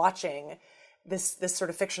rewatching this sort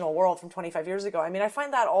of fictional world from 25 years ago. I mean, I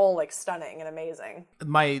find that all like stunning and amazing.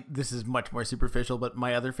 This is much more superficial, but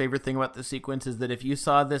my other favorite thing about this sequence is that if you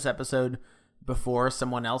saw this episode before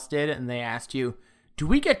someone else did and they asked you, Do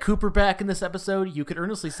we get Cooper back in this episode? You could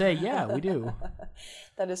earnestly say, yeah, we do.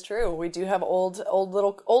 That is true. We do have old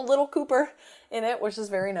little Cooper in it, which is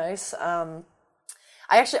very nice.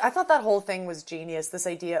 I thought that whole thing was genius. This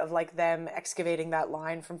idea of like them excavating that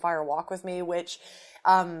line from Fire Walk With Me, which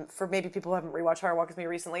for maybe people who haven't rewatched Fire Walk With Me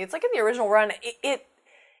recently, it's like in the original run,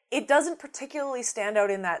 it doesn't particularly stand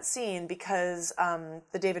out in that scene because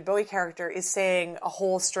the David Bowie character is saying a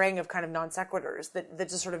whole string of kind of non sequiturs that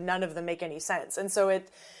just sort of none of them make any sense. And so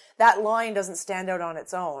that line doesn't stand out on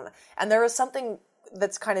its own. And there is something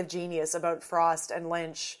that's kind of genius about Frost and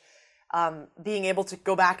Lynch being able to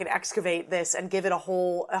go back and excavate this and give it a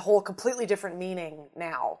whole completely different meaning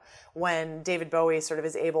now when David Bowie sort of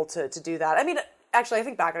is able to do that. I mean, actually, I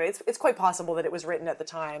think back on it, it's quite possible that it was written at the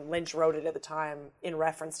time. Lynch wrote it at the time in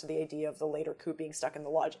reference to the idea of the later Coop being stuck in the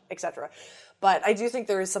lodge, etc. But I do think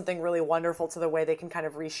there is something really wonderful to the way they can kind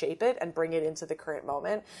of reshape it and bring it into the current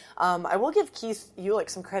moment. I will give Keith Ulick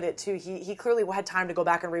some credit, too. He clearly had time to go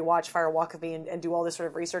back and rewatch Fire Walk With Me and do all this sort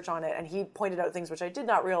of research on it, and he pointed out things which I did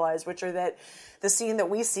not realize, which are that the scene that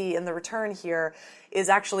we see in The Return here is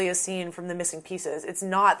actually a scene from The Missing Pieces. It's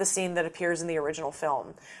not the scene that appears in the original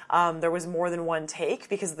film. There was more than one take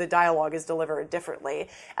because the dialogue is delivered differently.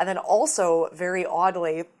 And then also, very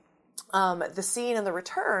oddly, the scene in The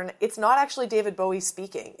Return, it's not actually David Bowie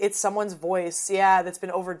speaking. It's someone's voice, that's been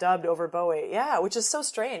overdubbed over Bowie. Yeah, which is so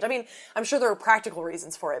strange. I mean, I'm sure there are practical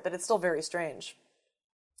reasons for it, but it's still very strange.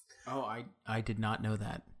 Oh, I did not know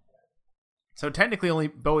that. So technically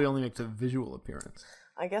Bowie only makes a visual appearance.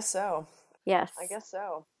 I guess so. Yes. I guess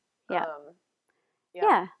so. Yeah.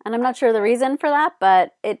 Yeah, and I'm not sure the reason for that,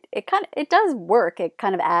 but it does work. It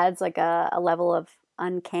kind of adds like a level of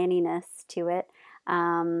uncanniness to it.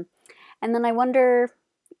 And then I wonder,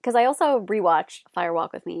 because I also rewatched Fire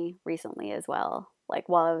Walk With Me recently as well, like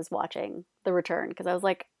while I was watching The Return, because I was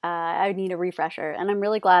like, I need a refresher, and I'm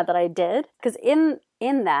really glad that I did, because in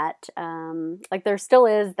that, like there still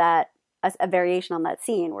is that a variation on that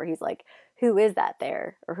scene where he's like, who is that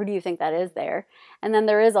there? Or who do you think that is there? And then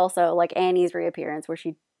there is also like Annie's reappearance where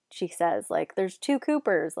she says like, there's two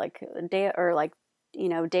Coopers, like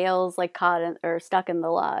Dale's like caught or stuck in the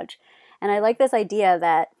lodge. And I like this idea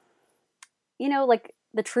that, like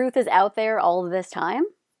the truth is out there all of this time.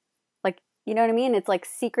 Like, you know what I mean? It's like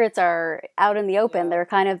secrets are out in the open. Yeah.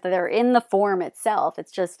 They're in the form itself.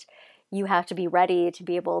 It's just, you have to be ready to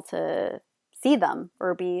be able to see them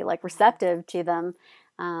or be like receptive to them.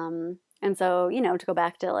 And so, to go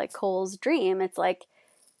back to like Cole's dream, it's like,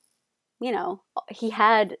 he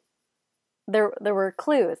had, there were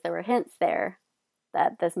clues, there were hints there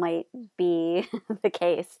that this might be the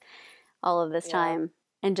case all of this time.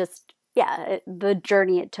 And just, the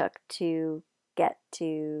journey it took to get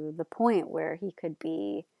to the point where he could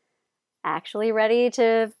be actually ready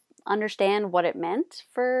to understand what it meant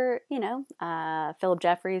for, Philip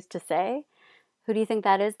Jeffries to say, who do you think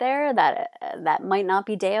that is there? That might not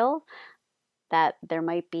be Dale. That there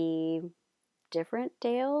might be different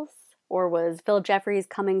Dales? Or was Philip Jeffries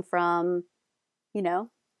coming from,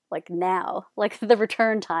 like now, like the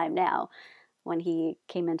return time now, when he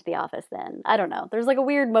came into the office then? I don't know. There's like a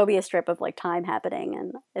weird Mobius strip of like time happening,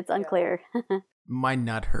 and it's unclear. My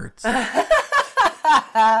nut hurts.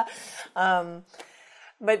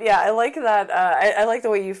 But yeah, I like that. I like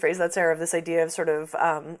the way you phrase that, Sarah, of this idea of sort of,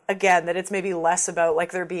 again, that it's maybe less about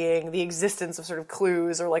like there being the existence of sort of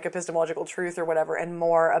clues or like epistemological truth or whatever, and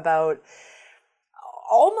more about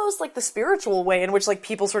almost like the spiritual way in which like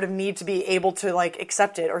people sort of need to be able to like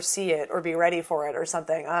accept it or see it or be ready for it or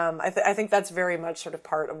something. I think that's very much sort of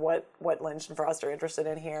part of what Lynch and Frost are interested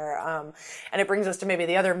in here. And it brings us to maybe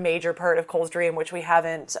the other major part of Cole's dream, which we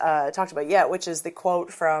haven't talked about yet, which is the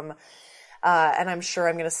quote from, and I'm sure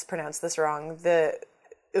I'm going to pronounce this wrong, the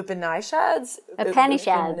Upanishads?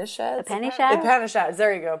 Upanishads,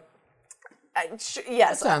 there you go.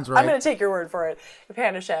 Yes, that sounds right. I'm going to take your word for it.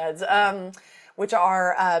 Upanishads, which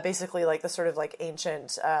are basically like the sort of like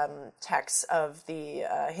ancient texts of the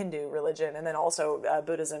Hindu religion, and then also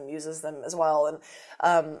Buddhism uses them as well.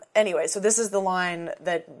 And anyway, so this is the line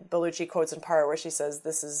that Bellucci quotes in part, where she says,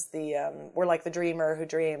 "This is the we're like the dreamer who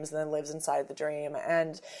dreams and then lives inside the dream."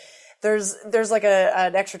 And there's like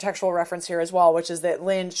an extra textual reference here as well, which is that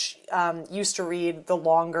Lynch used to read the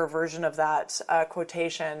longer version of that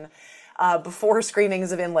quotation before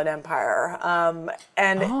screenings of Inland Empire.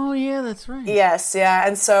 And oh yeah, that's right. Yes, yeah.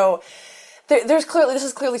 And so this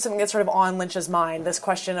is clearly something that's sort of on Lynch's mind, this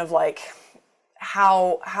question of like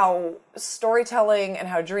how storytelling and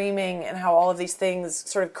how dreaming and how all of these things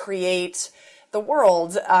sort of create the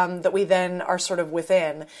world that we then are sort of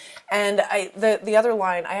within. And the other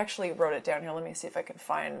line, I actually wrote it down here. Let me see if I can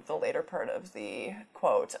find the later part of the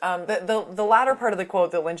quote. The latter part of the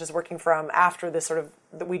quote that Lynch is working from after this sort of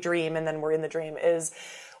that we dream and then we're in the dream is,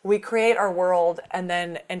 we create our world and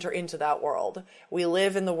then enter into that world. We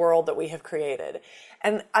live in the world that we have created.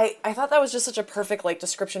 And I thought that was just such a perfect like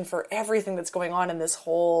description for everything that's going on in this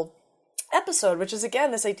whole episode, which is again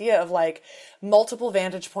this idea of like multiple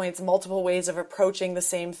vantage points, multiple ways of approaching the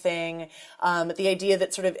same thing, the idea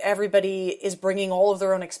that sort of everybody is bringing all of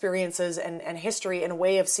their own experiences and history and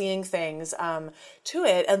way of seeing things to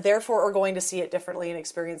it, and therefore are going to see it differently and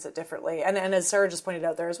experience it differently. And as Sarah just pointed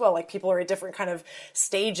out there as well, like people are at different kind of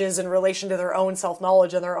stages in relation to their own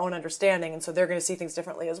self-knowledge and their own understanding, and so they're going to see things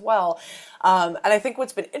differently as well. And I think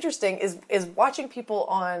what's been interesting is watching people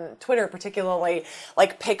on Twitter particularly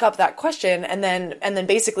like pick up that question and then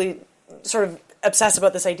basically sort of obsess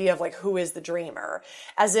about this idea of like, who is the dreamer,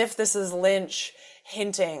 as if this is Lynch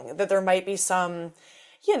hinting that there might be some,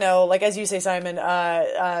 you know, like as you say, Simon,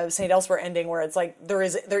 Saint Elsewhere ending where it's like there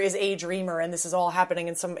is a dreamer and this is all happening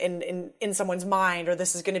in someone's mind, or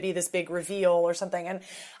this is going to be this big reveal or something. And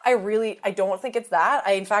I don't think it's that.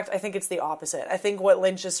 In fact, I think it's the opposite. I think what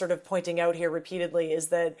Lynch is sort of pointing out here repeatedly is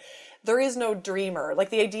that there is no dreamer. Like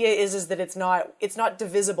the idea is that it's not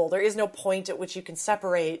divisible. There is no point at which you can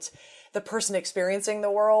separate the person experiencing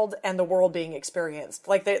the world and the world being experienced.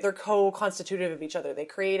 Like they're co-constitutive of each other. They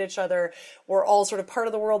create each other. We're all sort of part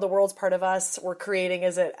of the world. The world's part of us. We're creating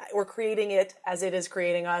it as it is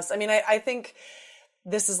creating us. I mean, I think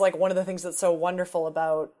this is like one of the things that's so wonderful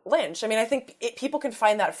about Lynch. I mean, I think people can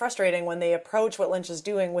find that frustrating when they approach what Lynch is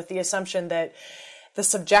doing with the assumption that the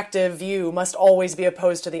subjective view must always be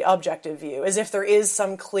opposed to the objective view, as if there is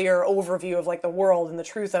some clear overview of like the world and the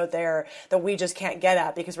truth out there that we just can't get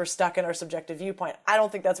at because we're stuck in our subjective viewpoint. I don't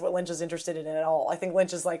think that's what Lynch is interested in at all. I think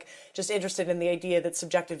Lynch is like just interested in the idea that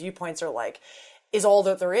subjective viewpoints are like, is all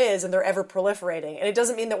that there is, and they're ever proliferating. And it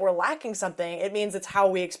doesn't mean that we're lacking something. It means it's how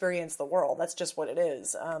we experience the world. That's just what it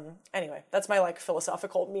is. Anyway, that's my like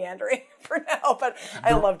philosophical meandering for now, but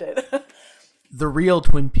I loved it. The real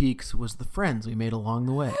Twin Peaks was the friends we made along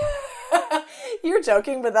the way. You're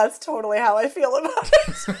joking, but that's totally how I feel about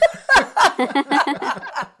it.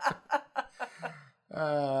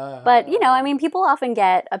 But, you know, I mean, people often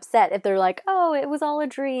get upset if they're like, oh, it was all a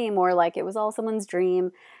dream, or like it was all someone's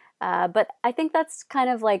dream. But I think that's kind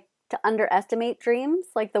of like to underestimate dreams.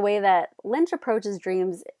 Like the way that Lynch approaches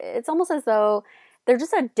dreams, it's almost as though they're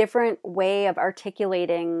just a different way of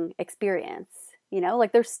articulating experience. You know,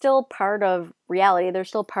 like they're still part of reality. They're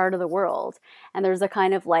still part of the world. And there's a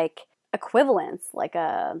kind of like equivalence, like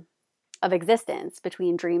of existence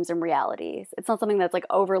between dreams and realities. It's not something that's like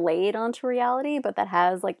overlaid onto reality, but that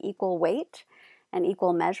has like equal weight and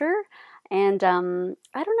equal measure. And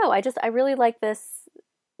I don't know. I really like this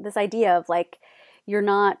idea of like,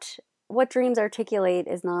 what dreams articulate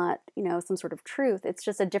is not, you know, some sort of truth. It's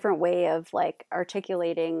just a different way of like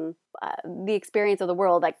articulating the experience of the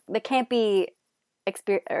world. Like that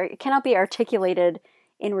it cannot be articulated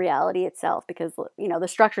in reality itself because, you know, the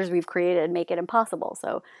structures we've created make it impossible.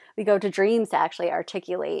 So we go to dreams to actually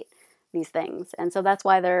articulate these things. And so that's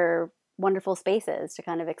why they're wonderful spaces to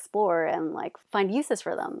kind of explore and like find uses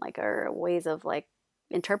for them, like, or ways of like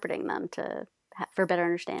interpreting them for better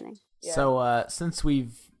understanding. Yeah. So since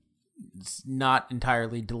we've not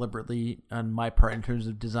entirely deliberately on my part in terms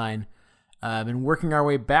of design, been working our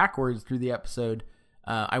way backwards through the episode,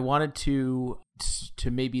 I wanted to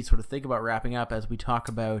maybe sort of think about wrapping up as we talk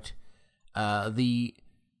about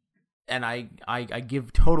and I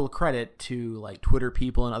give total credit to like Twitter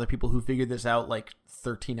people and other people who figured this out like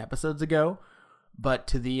 13 episodes ago, but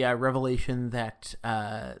to the revelation that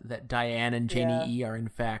Diane and Janie E are in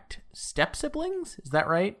fact step siblings. Is that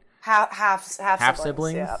right? Half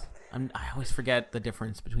siblings. Yeah. I always forget the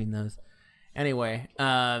difference between those. Anyway,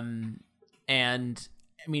 and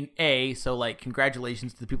I mean, so like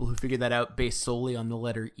congratulations to the people who figured that out based solely on the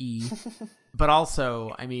letter E. But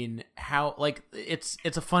also, I mean, how like it's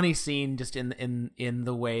a funny scene just in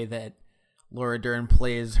the way that Laura Dern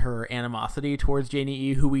plays her animosity towards Janie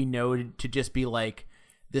E, who we know to just be like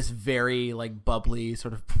this very like bubbly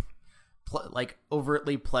sort of like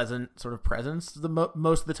overtly pleasant sort of presence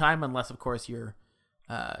most of the time, unless of course you're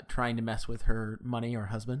trying to mess with her money or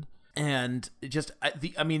husband. And just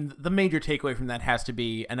the major takeaway from that has to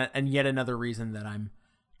be, and yet another reason that I'm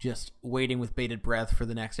just waiting with bated breath for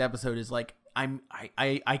the next episode is like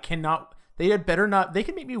I cannot. They had better not. They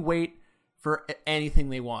can make me wait for anything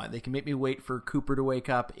they want. They can make me wait for Cooper to wake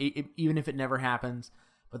up, even if it never happens.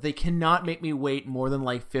 but they cannot make me wait more than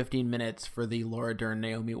like 15 minutes for the Laura Dern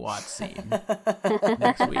Naomi Watts scene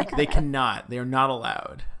next week. They cannot. They are not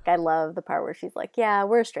allowed. I love the part where she's like, yeah,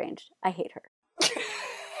 we're estranged. I hate her.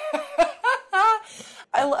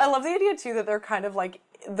 I love the idea too that they're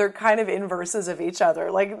kind of inverses of each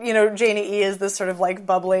other. Like, you know, Janie E is this sort of like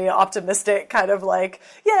bubbly, optimistic kind of like,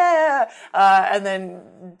 yeah. And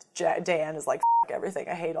then Diane is like, F everything.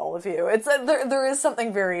 I hate all of you. It's there is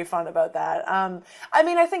something very fun about that. I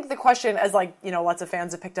mean, I think the question, as like, you know, lots of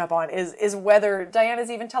fans have picked up on, is whether Diane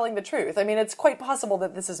is even telling the truth. I mean, it's quite possible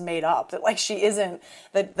that this is made up, that like she isn't,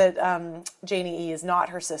 that Janie E is not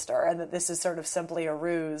her sister, and that this is sort of simply a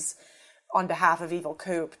ruse on behalf of Evil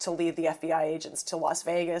Coop to lead the FBI agents to Las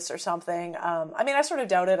Vegas or something. I mean, I sort of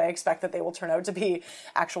doubt it. I expect that they will turn out to be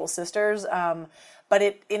actual sisters. But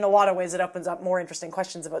it, in a lot of ways, it opens up more interesting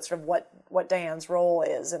questions about sort of what Diane's role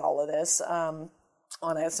is in all of this, on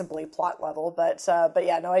a simply plot level. But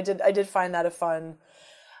yeah, no, I did find that a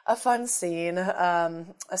fun scene,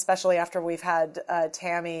 especially after we've had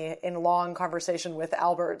Tammy in long conversation with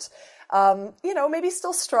Albert, you know, maybe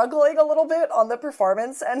still struggling a little bit on the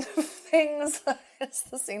performance end of things. It's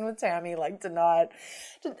the scene with Tammy, like, it's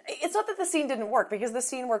not that the scene didn't work, because the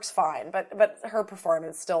scene works fine, but her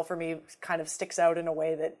performance still, for me, kind of sticks out in a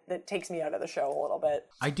way that takes me out of the show a little bit.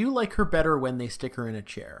 I do like her better when they stick her in a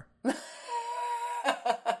chair.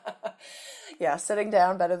 Yeah, sitting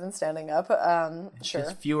down better than standing up. Sure.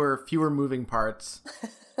 Just fewer moving parts.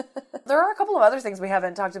 There are a couple of other things we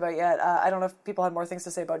haven't talked about yet. I don't know if people have more things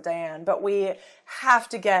to say about Diane, but we have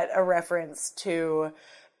to get a reference to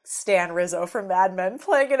Stan Rizzo from Mad Men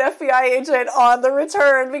playing an FBI agent on The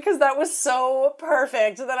Return, because that was so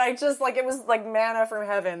perfect that I just, like, it was like manna from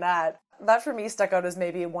heaven. That for me stuck out as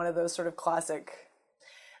maybe one of those sort of classic,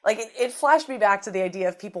 like, it flashed me back to the idea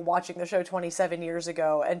of people watching the show 27 years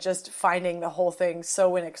ago and just finding the whole thing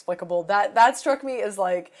so inexplicable. That struck me as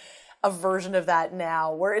like a version of that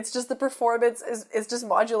now, where it's just the performance is just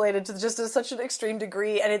modulated to just such an extreme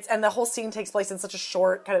degree, and the whole scene takes place in such a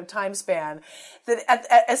short kind of time span that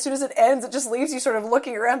as soon as it ends, it just leaves you sort of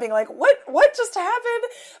looking around being like, what just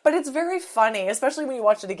happened? But it's very funny, especially when you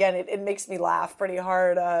watch it again. It makes me laugh pretty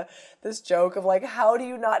hard. This joke of like, how do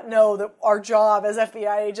you not know that our job as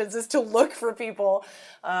FBI agents is to look for people?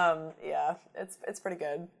 Yeah, it's pretty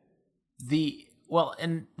good. Well,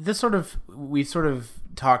 and we sort of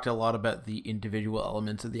talked a lot about the individual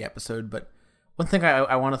elements of the episode, but one thing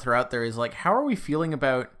I want to throw out there is, like, how are we feeling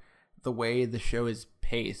about the way the show is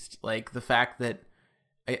paced? Like, the fact that,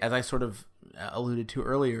 as I sort of alluded to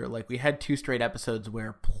earlier, like, we had 2 straight episodes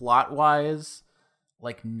where plot-wise,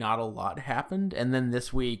 like, not a lot happened, and then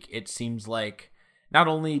this week it seems like not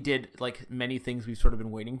only did, like, many things we've sort of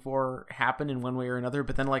been waiting for happen in one way or another,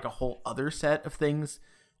 but then, like, a whole other set of things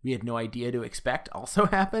we had no idea to expect also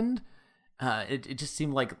happened. It just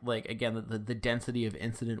seemed like again, the density of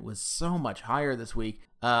incident was so much higher this week.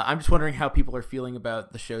 I'm just wondering how people are feeling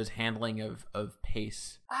about the show's handling of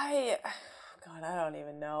pace. God, I don't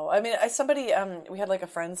even know. I mean, somebody, we had like a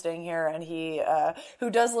friend staying here, and he, who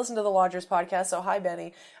does listen to the Lodgers podcast, so hi,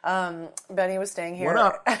 Benny. Benny was staying here.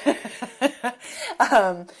 What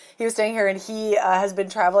up? He was staying here, and he has been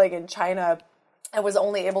traveling in China. I was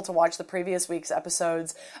only able to watch the previous week's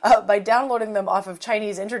episodes by downloading them off of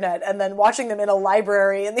Chinese internet and then watching them in a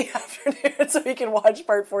library in the afternoon so he can watch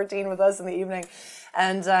part 14 with us in the evening.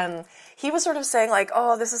 And he was sort of saying like,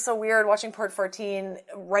 oh, this is so weird watching part 14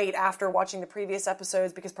 right after watching the previous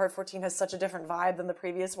episodes, because part 14 has such a different vibe than the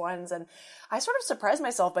previous ones. And I sort of surprised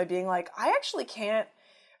myself by being like, I actually can't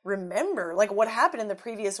remember like what happened in the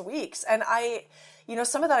previous weeks. And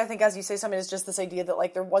some of that, I think, as you say, some of it is just this idea that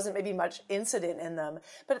like there wasn't maybe much incident in them,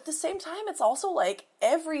 but at the same time, it's also like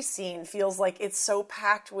every scene feels like it's so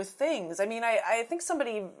packed with things. I mean, I think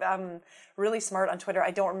somebody really smart on Twitter, I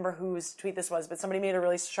don't remember whose tweet this was, but somebody made a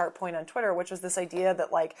really sharp point on Twitter, which was this idea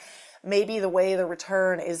that like maybe the way The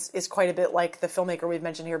Return is quite a bit like the filmmaker we've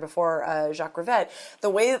mentioned here before, Jacques Rivette. The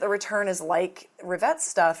way that The Return is like Rivette's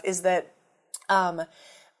stuff is that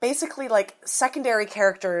basically, like, secondary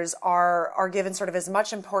characters are given sort of as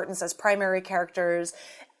much importance as primary characters.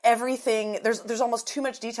 Everything, there's almost too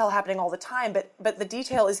much detail happening all the time, but the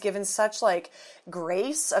detail is given such, like,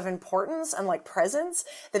 grace of importance and, like, presence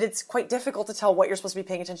that it's quite difficult to tell what you're supposed to be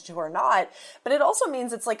paying attention to or not. But it also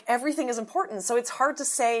means it's, like, everything is important, so it's hard to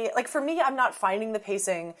say, like, for me, I'm not finding the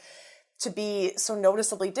pacing to be so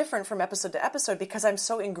noticeably different from episode to episode because I'm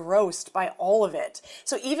so engrossed by all of it.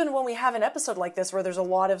 So even when we have an episode like this where there's a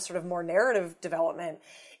lot of sort of more narrative development,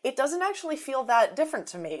 it doesn't actually feel that different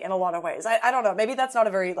to me in a lot of ways. I don't know. Maybe that's not a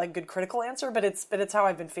very like good critical answer, but it's how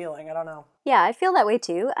I've been feeling. I don't know. Yeah, I feel that way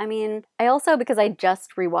too. I mean, I also, because I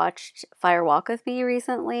just rewatched Fire Walk with Me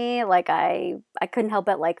recently, like I couldn't help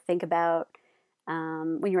but like think about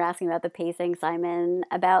when you were asking about the pacing, Simon,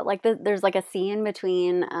 about like there's like a scene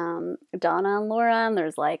between Donna and Laura, and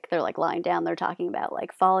there's like they're like lying down, they're talking about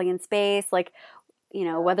like falling in space, like, you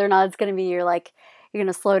know, whether or not it's going to be you're going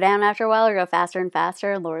to slow down after a while or go faster and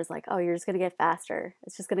faster. And Laura's like, oh, you're just going to get faster.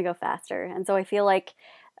 It's just going to go faster. And so I feel like,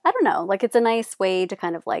 I don't know, like it's a nice way to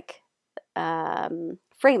kind of like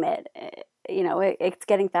frame it. You know, it's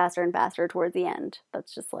getting faster and faster towards the end.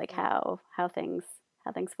 That's just like how things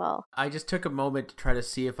fall. I just took a moment to try to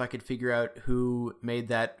see if I could figure out who made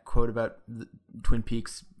that quote about Twin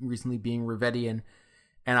Peaks recently being Rivetian.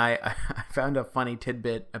 And I found a funny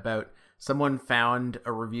tidbit about someone found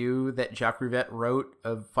a review that Jacques Rivette wrote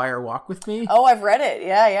of Fire Walk with Me. Oh, I've read it.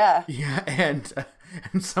 Yeah. Yeah,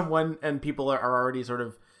 and people are already sort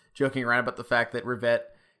of joking around about the fact that Rivette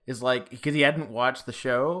is like, because he hadn't watched the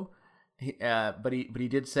show, but he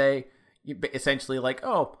did say essentially like,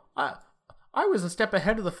 oh, I was a step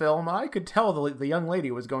ahead of the film. I could tell the young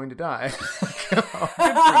lady was going to die. Like, oh,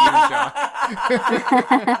 good for you,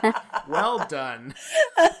 Jacques. Well done.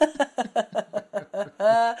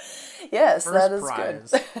 Yes, First that is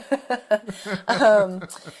prize. Good.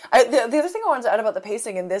 The other thing I wanted to add about the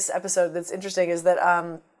pacing in this episode that's interesting is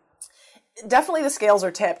that definitely the scales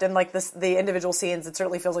are tipped, and like the individual scenes, it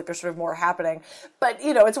certainly feels like there's sort of more happening. But,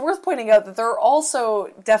 you know, it's worth pointing out that there are also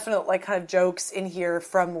definite like kind of jokes in here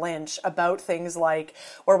from Lynch about things like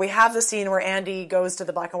where we have the scene where Andy goes to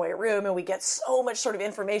the black and white room and we get so much sort of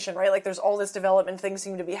information, right? Like there's all this development, things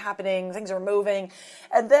seem to be happening, things are moving.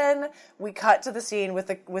 And then we cut to the scene with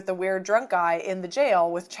the weird drunk guy in the jail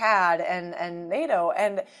with Chad and Nato,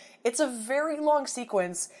 and it's a very long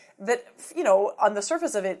sequence that, you know, on the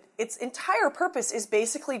surface of it, its entire purpose is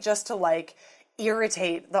basically just to, like,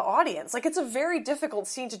 irritate the audience. Like, it's a very difficult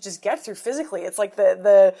scene to just get through physically. It's like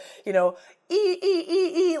the you know,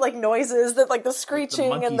 like noises, that like the screeching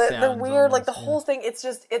like and the weird, almost, like the whole thing. It's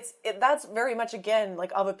just, that's very much, again,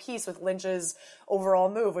 like of a piece with Lynch's overall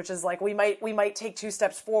move, which is like, we might take 2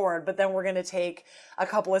 steps forward, but then we're going to take a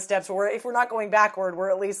couple of steps where if we're not going backward, we're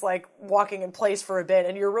at least like walking in place for a bit,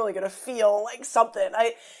 and you're really going to feel like something.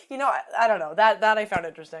 I don't know, that I found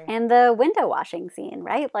interesting. And the window washing scene,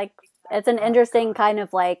 right? Like, it's an interesting kind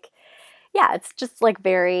of like, yeah, it's just like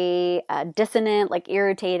very dissonant, like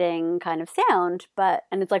irritating kind of sound,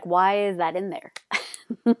 and it's like, why is that in there?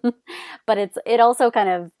 But it also kind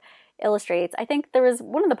of illustrates, I think there was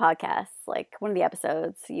one of the podcasts, like one of the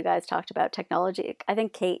episodes, you guys talked about technology. I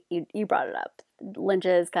think, Kate, you brought it up.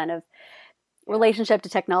 Lynch's kind of relationship to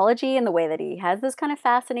technology and the way that he has this kind of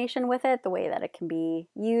fascination with it, the way that it can be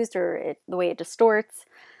used, or the way it distorts.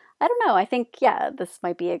 I don't know. I think, yeah, this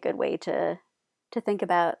might be a good way to think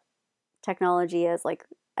about technology as like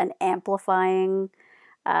an amplifying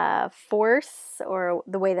force, or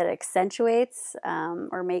the way that it accentuates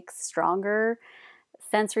or makes stronger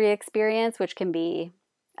sensory experience, which can be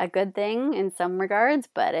a good thing in some regards,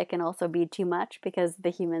 but it can also be too much because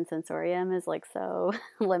the human sensorium is like so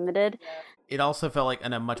limited. It also felt like,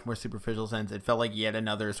 in a much more superficial sense, it felt like yet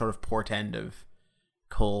another sort of portend of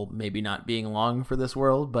Cole maybe not being long for this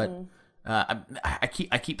world, but I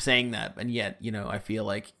keep saying that, and yet, you know, I feel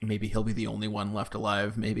like maybe he'll be the only one left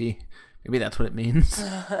alive. Maybe that's what it means.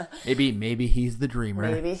 maybe he's the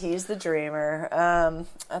dreamer. Maybe he's the dreamer.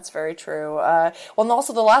 That's very true. Well, and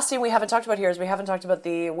also the last scene we haven't talked about here is we haven't talked about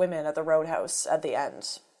the women at the roadhouse at the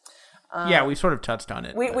end. Yeah, we sort of touched on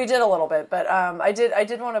it. We did a little bit, but I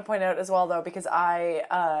did want to point out as well, though, because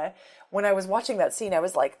when I was watching that scene, I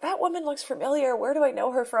was like, that woman looks familiar. Where do I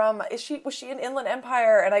know her from? Was she in Inland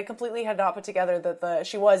Empire? And I completely had not put together that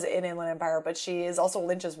she was in Inland Empire, but she is also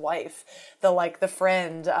Lynch's wife, the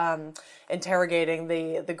friend interrogating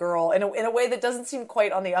the girl in a way that doesn't seem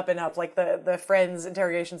quite on the up and up. Like the friend's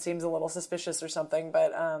interrogation seems a little suspicious or something.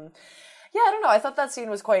 But yeah, I don't know. I thought that scene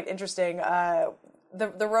was quite interesting.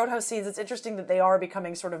 The roadhouse scenes, it's interesting that they are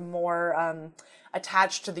becoming sort of more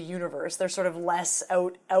attached to the universe. They're sort of less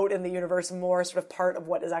out in the universe, more sort of part of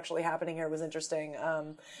what is actually happening here. Was interesting.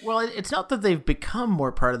 Well, it's not that they've become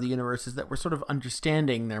more part of the universe, is that we're sort of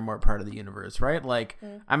understanding they're more part of the universe, right? Like,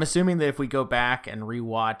 I'm assuming that if we go back and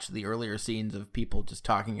rewatch the earlier scenes of people just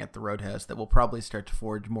talking at the roadhouse, that we'll probably start to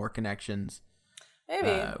forge more connections.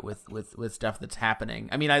 Maybe with stuff that's happening.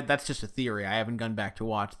 I mean, that's just a theory. I haven't gone back to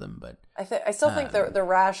watch them, but I still think the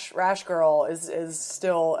rash girl is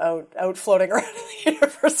still out floating around in the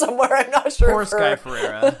universe somewhere. I'm not sure. Poor Sky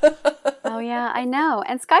Ferreira. Oh yeah, I know.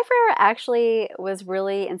 And Sky Ferreira actually was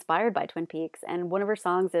really inspired by Twin Peaks, and one of her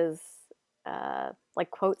songs is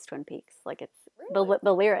like quotes Twin Peaks. Like it's the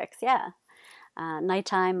lyrics, yeah.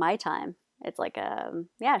 Nighttime, my time. It's like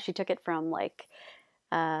yeah, she took it from like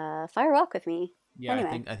Fire Walk with Me. Yeah,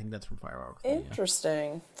 anyway. I think that's from Fire Walk with Me.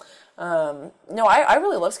 Interesting. No, I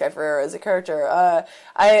really love Sky Ferreira as a character.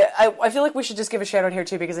 I feel like we should just give a shout out here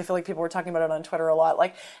too, because I feel like people were talking about it on Twitter a lot.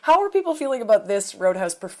 Like, how are people feeling about this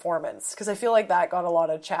Roadhouse performance? Because I feel like that got a lot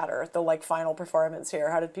of chatter, the like final performance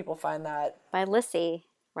here. How did people find that? By Lissy,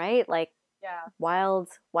 right? Like, Yeah. Wild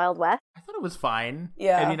West. I thought it was fine.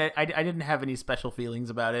 Yeah. I mean, I didn't have any special feelings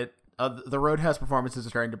about it. The Roadhouse performances are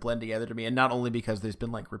starting to blend together to me, and not only because there's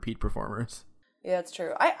been like repeat performers. Yeah, it's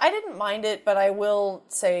true. I didn't mind it, but I will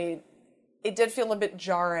say it did feel a bit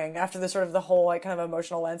jarring after the sort of the whole like kind of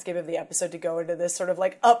emotional landscape of the episode to go into this sort of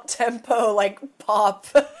like up-tempo like pop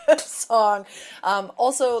song.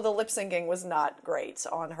 Also, the lip syncing was not great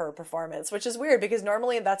on her performance, which is weird because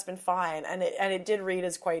normally that's been fine, and it did read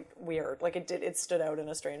as quite weird. Like it stood out in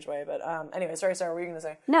a strange way. But anyway, sorry, Sarah, what were you gonna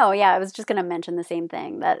say? No, yeah, I was just gonna mention the same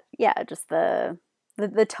thing. That yeah, just the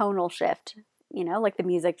tonal shift. You know, like the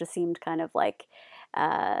music just seemed kind of like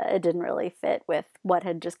it didn't really fit with what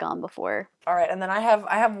had just gone before. All right, and then I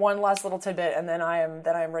have one last little tidbit, and then I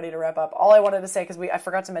am ready to wrap up. All I wanted to say, because I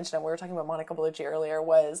forgot to mention it, we were talking about Monica Bellucci earlier,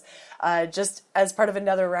 was just as part of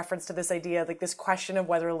another reference to this idea, like this question of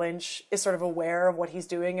whether Lynch is sort of aware of what he's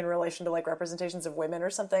doing in relation to like representations of women or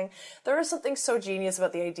something. There is something so genius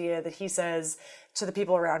about the idea that he says to the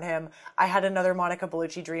people around him, I had another Monica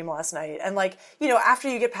Bellucci dream last night. And like, you know, after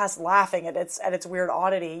you get past laughing at its weird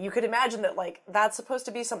oddity, you could imagine that like that's supposed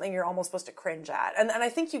to be something you're almost supposed to cringe at. And I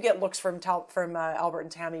think you get looks from Albert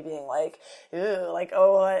and Tammy being like, ew, like,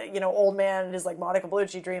 you know, old man and his like Monica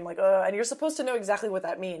Bellucci dream, like, and you're supposed to know exactly what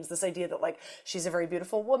that means. This idea that like she's a very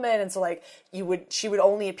beautiful woman, and so like she would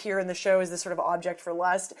only appear in the show as this sort of object for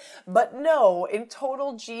lust. But no, in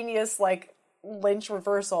total genius, like Lynch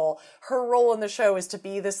reversal, her role in the show is to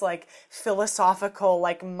be this like philosophical,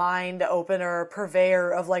 like mind opener,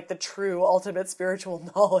 purveyor of like the true ultimate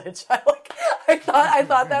spiritual knowledge. I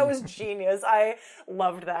thought that was genius. I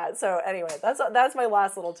loved that. So anyway, that's my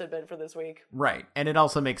last little tidbit for this week. Right. And it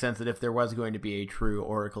also makes sense that if there was going to be a true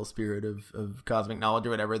oracle spirit of cosmic knowledge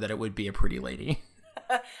or whatever, that it would be a pretty lady.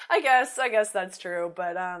 I guess that's true.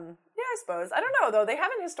 But yeah, I suppose. I don't know though. They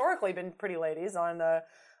haven't historically been pretty ladies on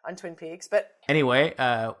Twin Peaks, but anyway,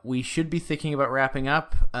 we should be thinking about wrapping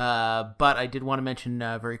up, but I did want to mention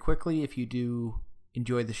very quickly, if you do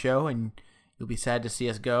enjoy the show, and you'll be sad to see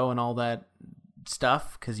us go and all that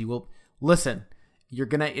stuff, because you will listen, we're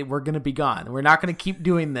gonna be gone. We're not gonna keep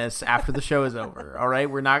doing this after the show is over. All right,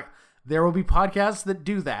 there will be podcasts that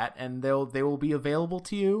do that, and they will be available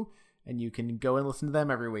to you, and you can go and listen to them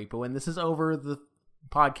every week. But when this is over, the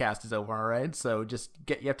podcast is over, all right? So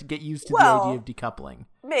you have to get used to the idea of decoupling.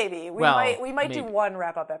 Maybe we might do one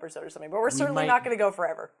wrap up episode or something, but we're certainly not going to go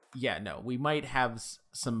forever. Yeah, no, we might have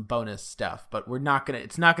some bonus stuff, but we're not gonna.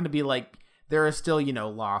 It's not going to be like there are still, you know,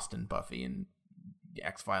 Lost and Buffy and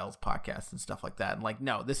X-Files podcasts and stuff like that. And like,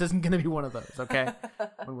 no, this isn't going to be one of those. Okay,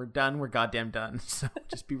 when we're done, we're goddamn done. So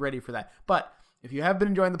just be ready for that. But if you have been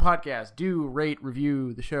enjoying the podcast, do rate,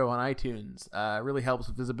 review the show on iTunes. It really helps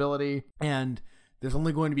with visibility, and there's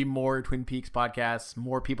only going to be more Twin Peaks podcasts,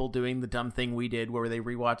 more people doing the dumb thing we did where they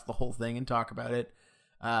rewatch the whole thing and talk about it.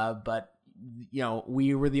 But, you know,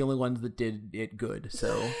 we were the only ones that did it good.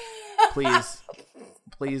 So please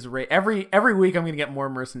rate. Every week I'm going to get more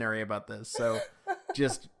mercenary about this. So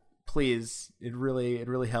just please, it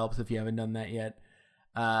really helps if you haven't done that yet.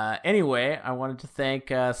 Anyway, I wanted to thank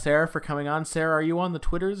Sarah for coming on. Sarah, are you on the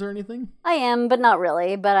Twitters or anything? I am, but not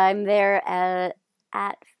really. But I'm there at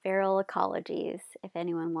Feral Ecologies, if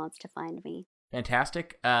anyone wants to find me.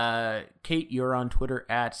 Fantastic. Kate, you're on Twitter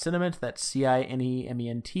at Cinement, that's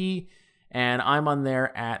CINEMENT, and I'm on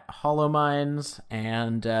there at Hollow Minds,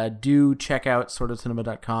 and do check out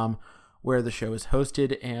sortofcinema.com, where the show is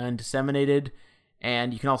hosted and disseminated,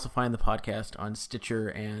 and you can also find the podcast on Stitcher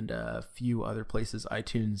and a few other places,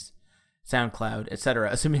 iTunes, SoundCloud, etc.,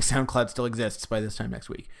 assuming SoundCloud still exists by this time next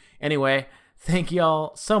week. Anyway, thank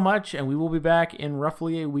y'all so much, and we will be back in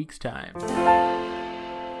roughly a week's time.